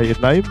complicated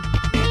name.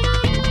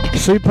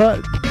 Super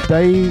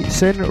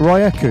Daisen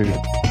Ryaku.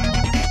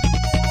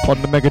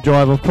 On the Mega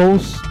Drive, of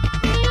course.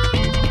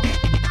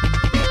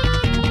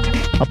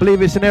 I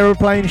believe it's an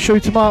aeroplane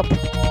shoot 'em up.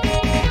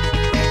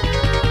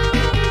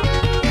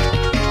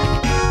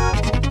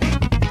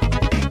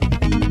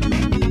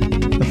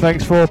 And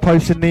thanks for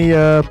posting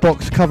the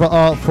box cover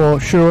art for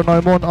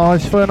Shuronomon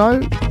Ice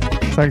Furno.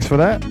 Thanks for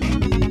that.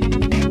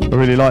 I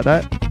really like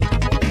that.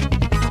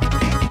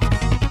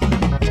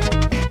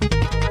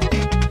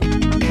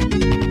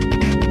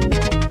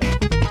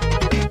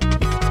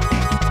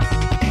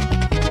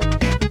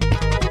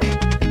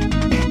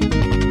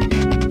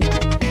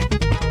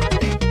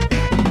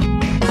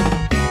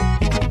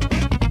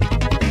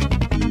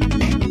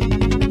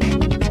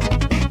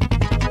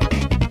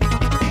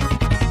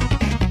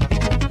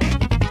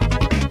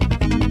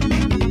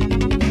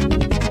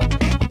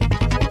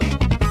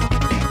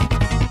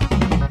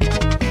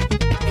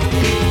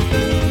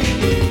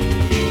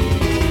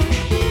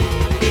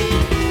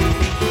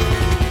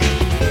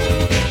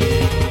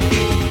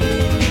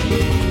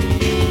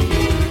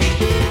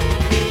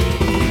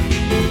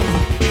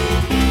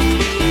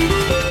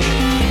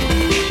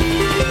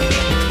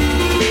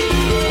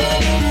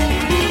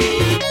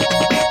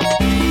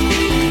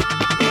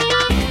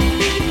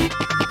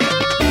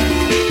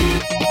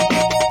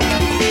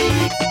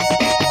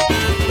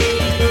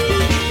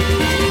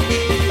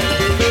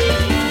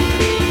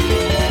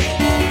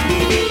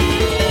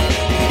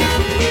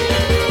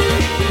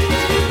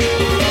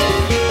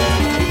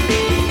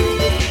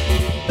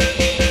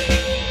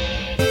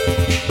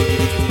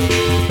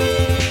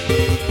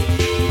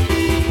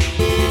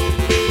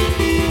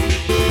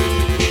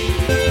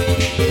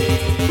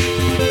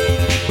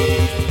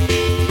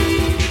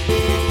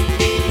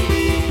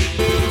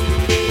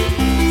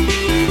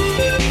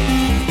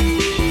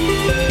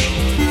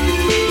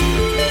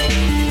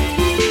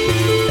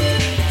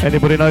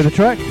 Anybody know the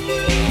track?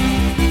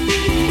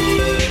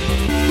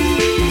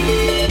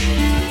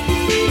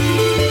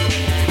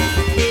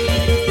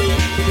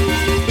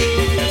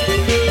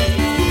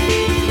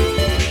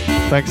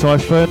 Thanks,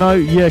 Ice Furno.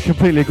 Yeah,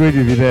 completely agreed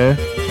with you there.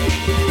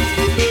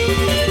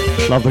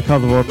 Love the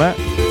cover on that.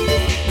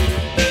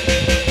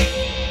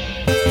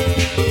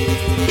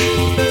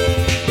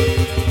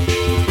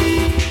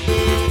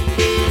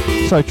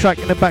 So, track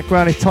in the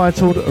background is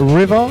titled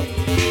River,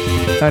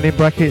 and in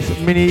brackets,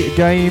 mini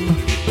game.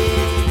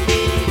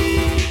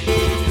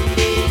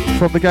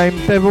 From the game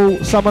Devil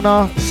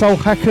Summoner Soul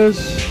Hackers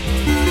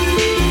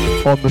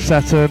on the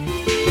Saturn.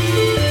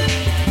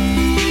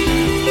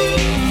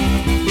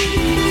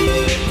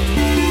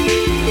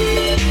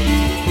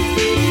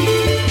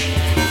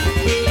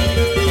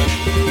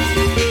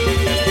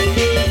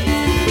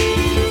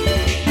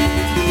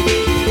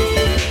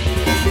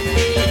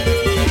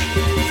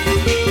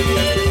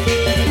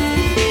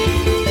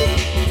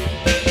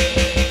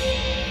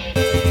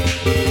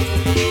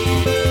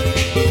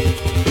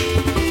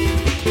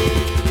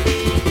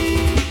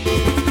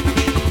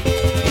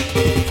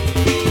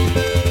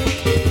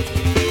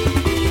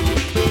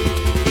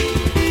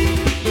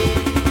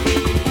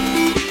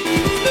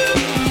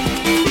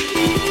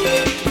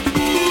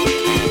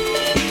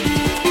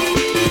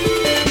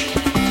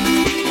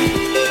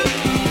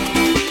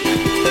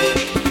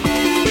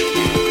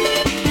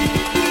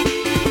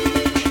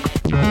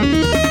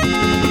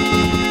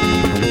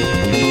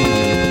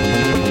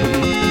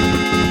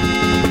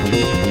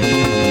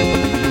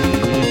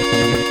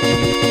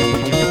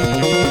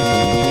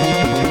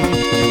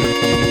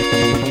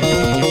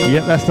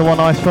 Yep, that's the one,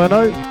 Ice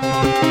Furno.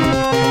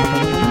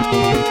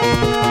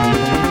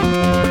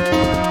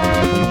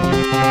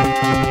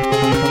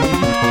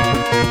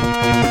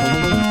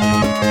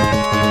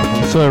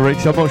 Sorry,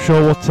 Rich, I'm not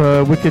sure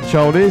what Wicked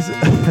Child is.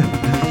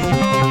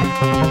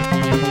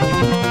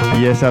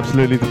 Yes,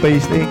 absolutely, the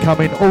Beast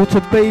incoming.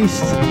 Autumn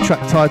Beast,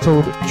 track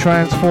titled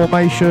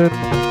Transformation.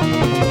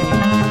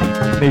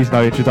 Needs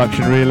no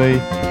introduction,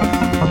 really.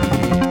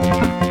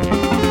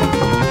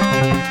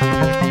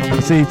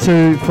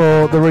 C2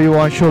 for the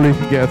rewind, surely you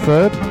can get a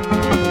third.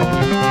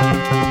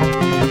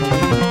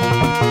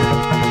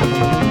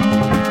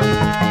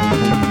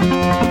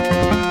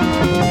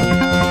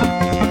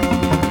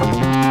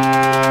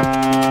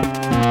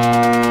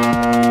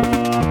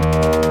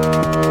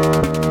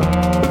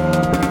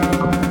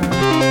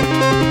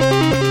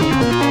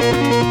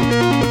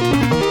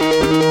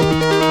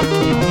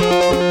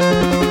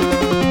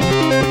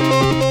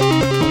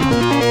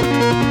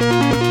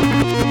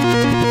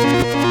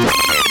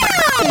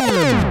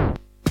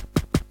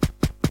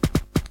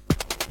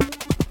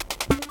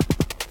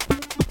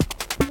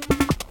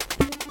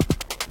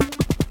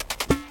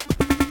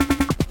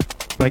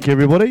 Thank you,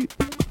 everybody.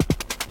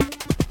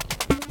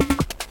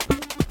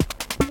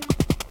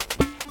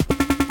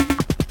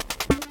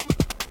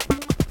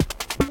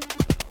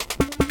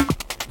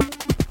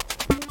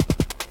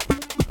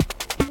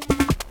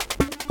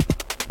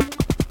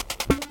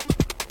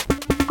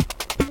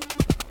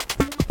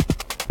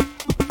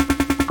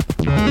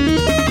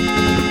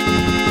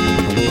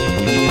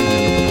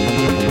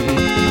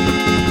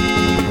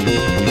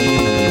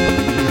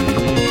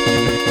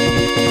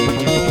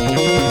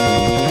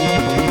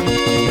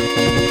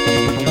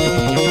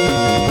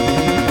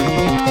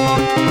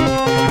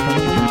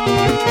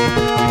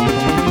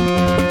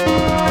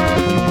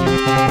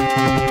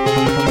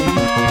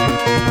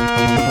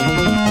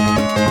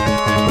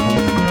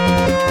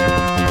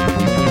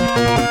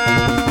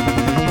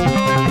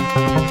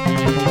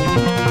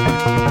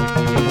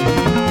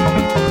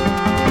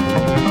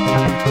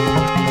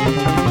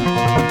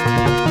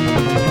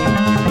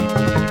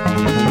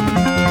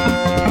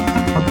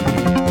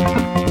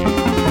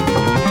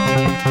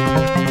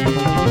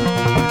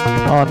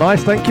 Oh,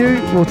 nice, thank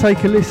you. We'll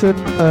take a listen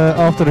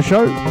after the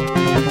show.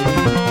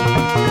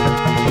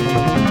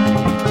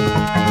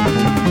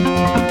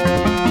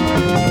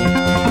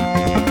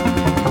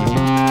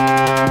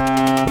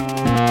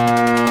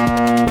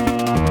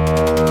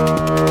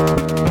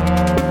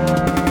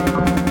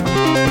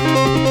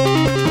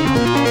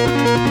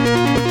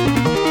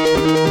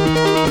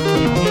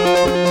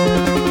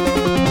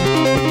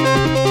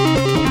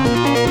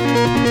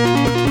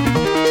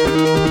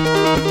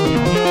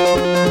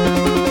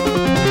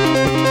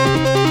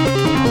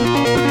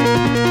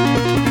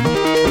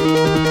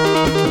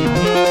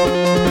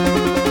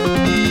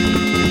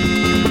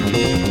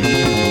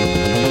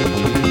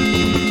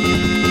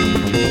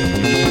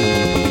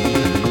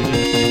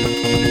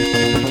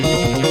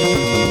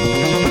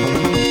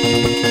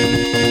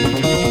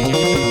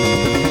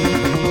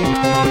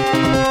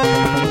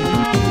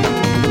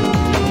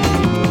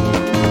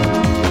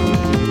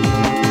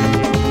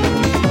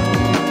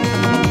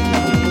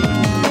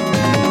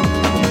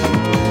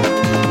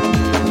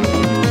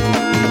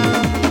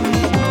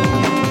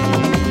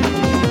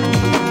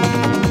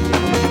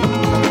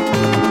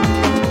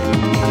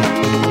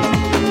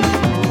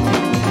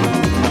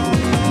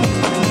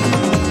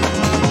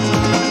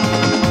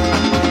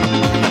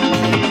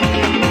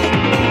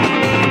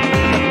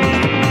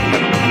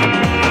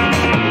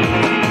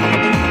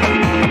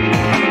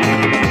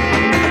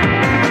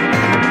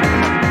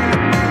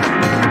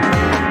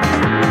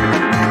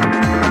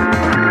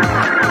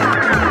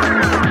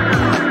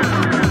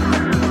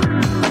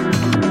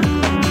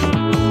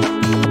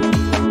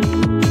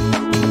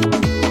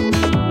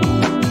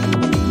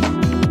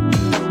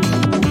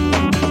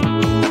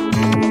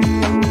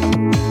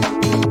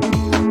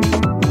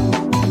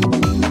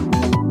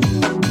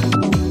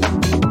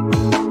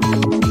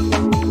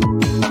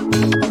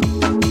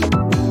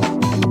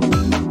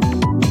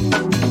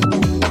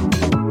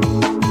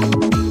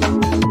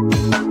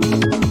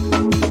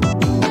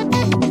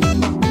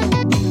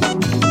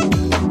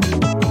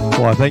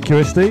 Why, thank you,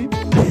 SD.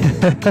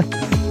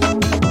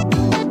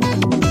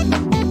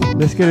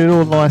 Let's get it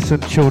all nice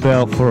and chilled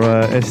out for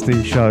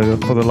SD show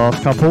for the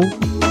last couple.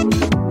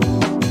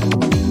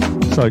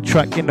 So,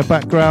 track in the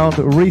background,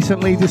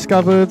 recently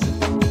discovered.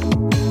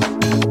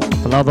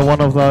 Another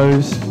one of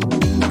those.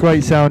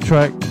 Great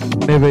soundtrack.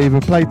 Never even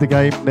played the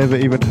game, never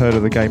even heard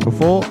of the game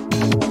before.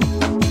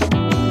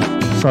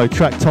 So,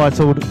 track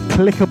titled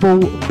Clickable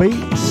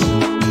Beats.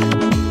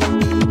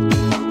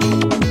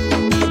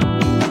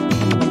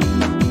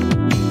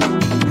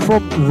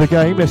 From the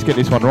game, let's get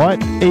this one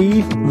right.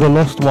 Eve, the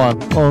Lost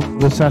One on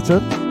the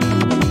Saturn.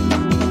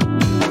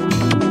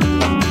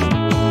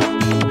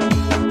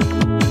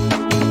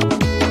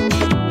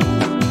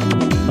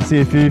 I see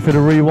a few for the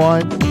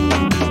rewind.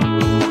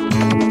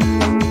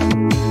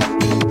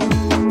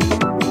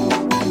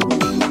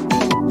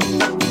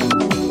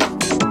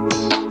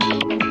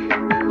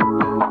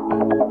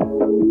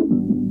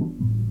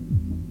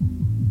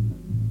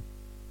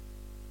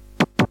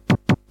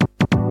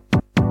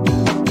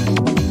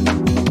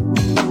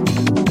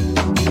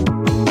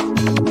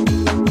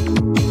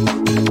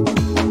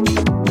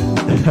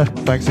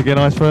 Thanks again,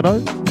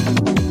 Iceferno.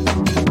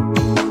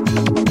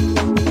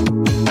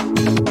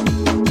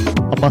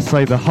 I must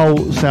say the whole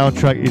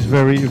soundtrack is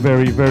very,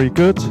 very, very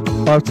good.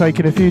 I've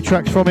taken a few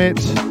tracks from it.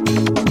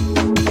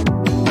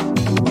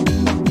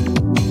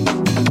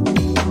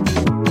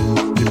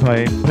 Be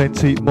playing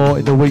plenty more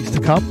in the weeks to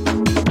come.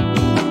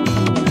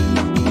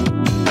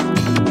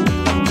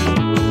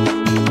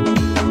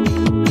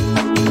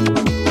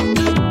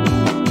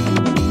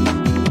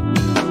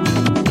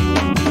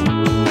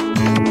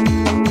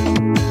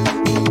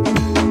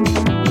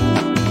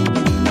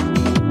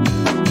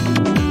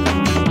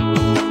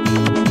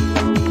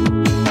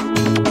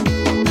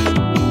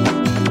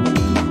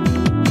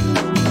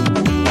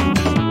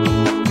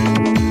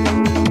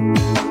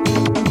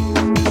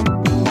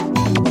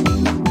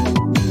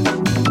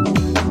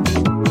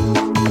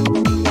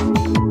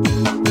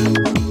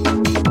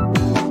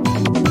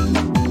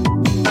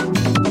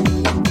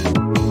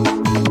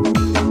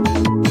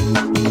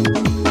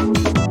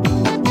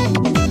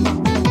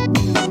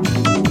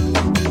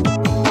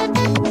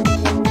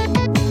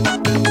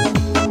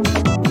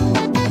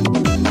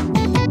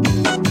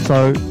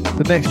 So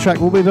the next track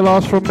will be the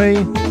last from me.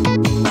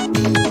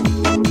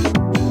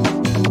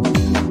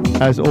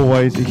 As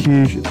always, a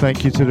huge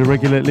thank you to the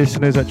regular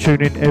listeners that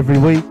tune in every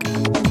week.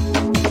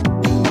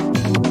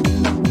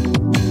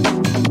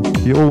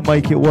 You all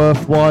make it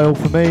worthwhile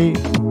for me.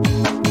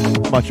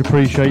 Much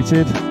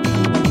appreciated.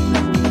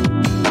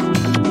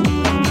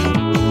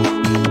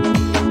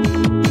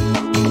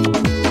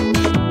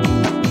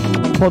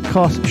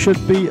 Podcast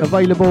should be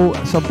available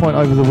at some point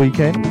over the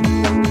weekend.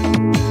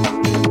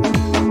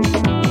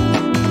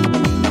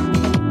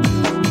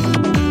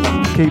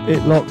 Keep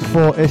it locked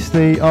for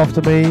SD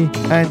after me,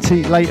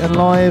 anti late and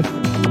live,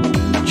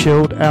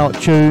 chilled out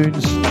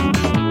tunes.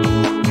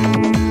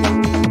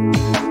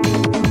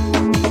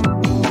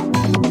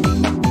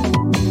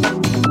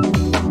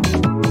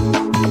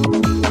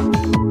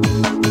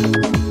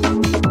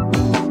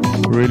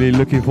 Really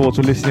looking forward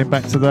to listening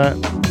back to that.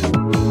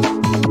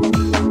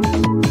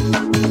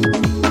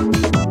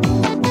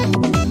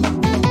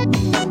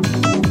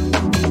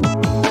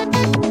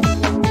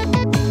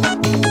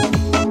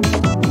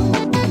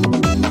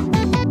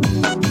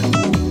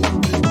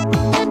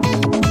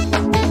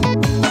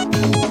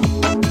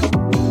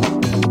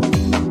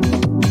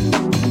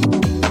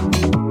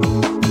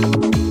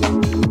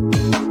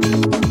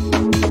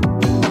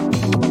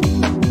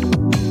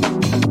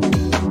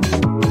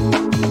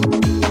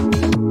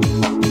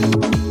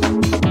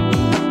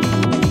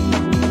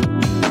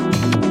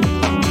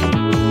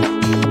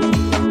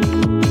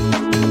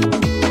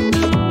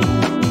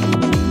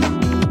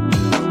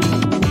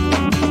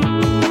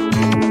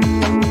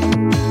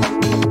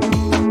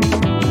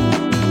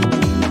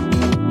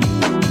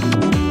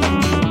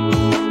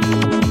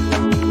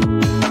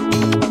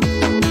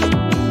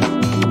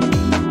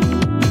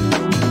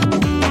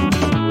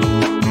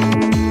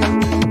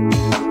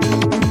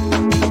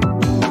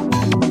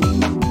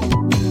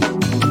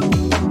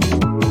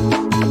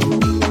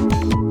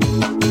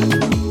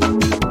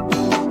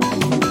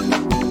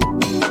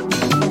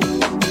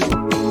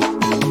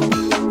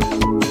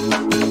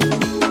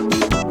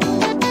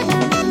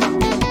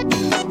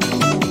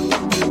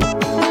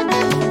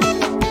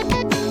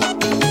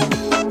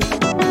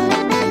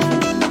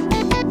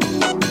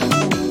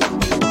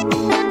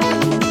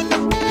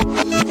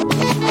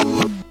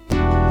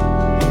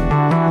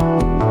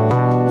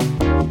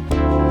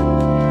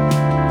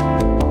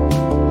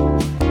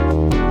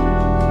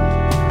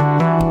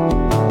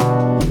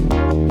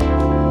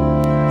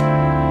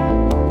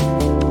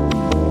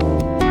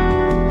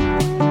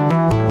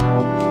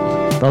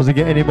 Doesn't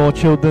get any more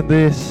chilled than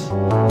this.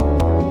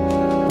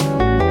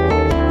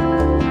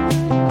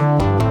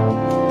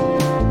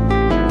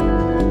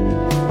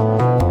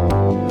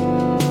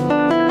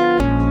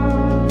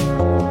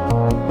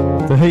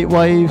 The Heat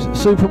Waves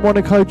Super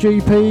Monaco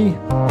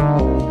GP.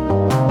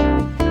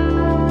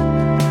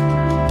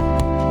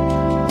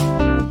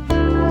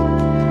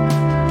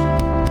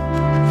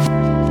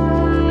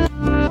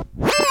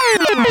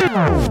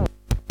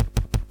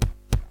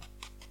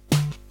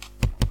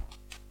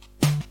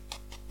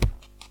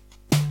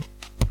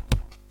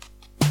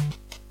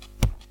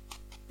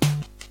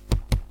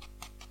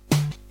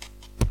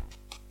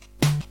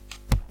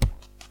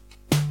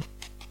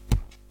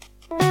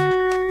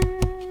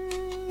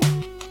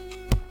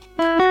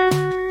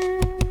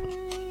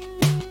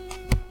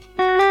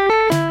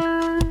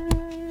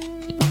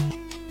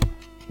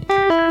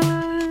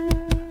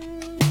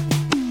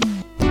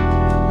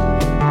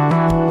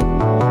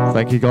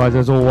 Thank you guys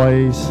as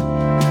always.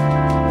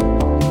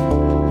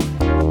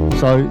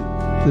 So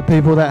the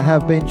people that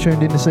have been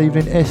tuned in this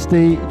evening: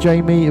 SD,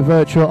 Jamie,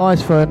 Virtua,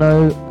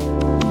 Iceferno,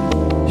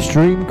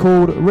 stream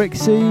called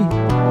Rexy.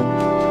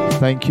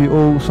 Thank you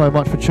all so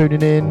much for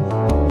tuning in.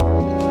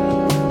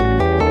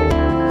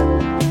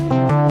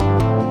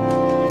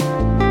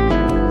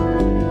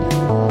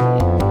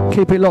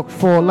 Keep it locked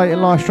for Late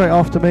and Live straight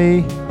after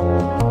me.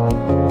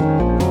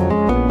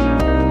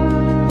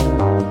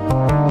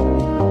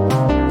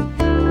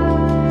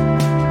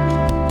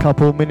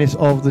 Couple minutes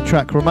of the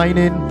track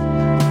remaining.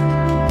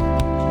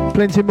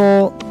 Plenty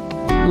more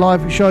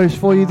live shows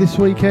for you this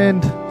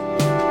weekend.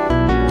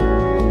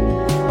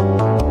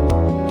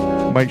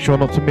 Make sure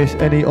not to miss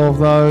any of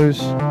those.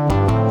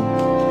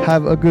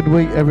 Have a good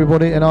week,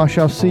 everybody, and I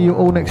shall see you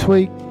all next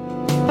week.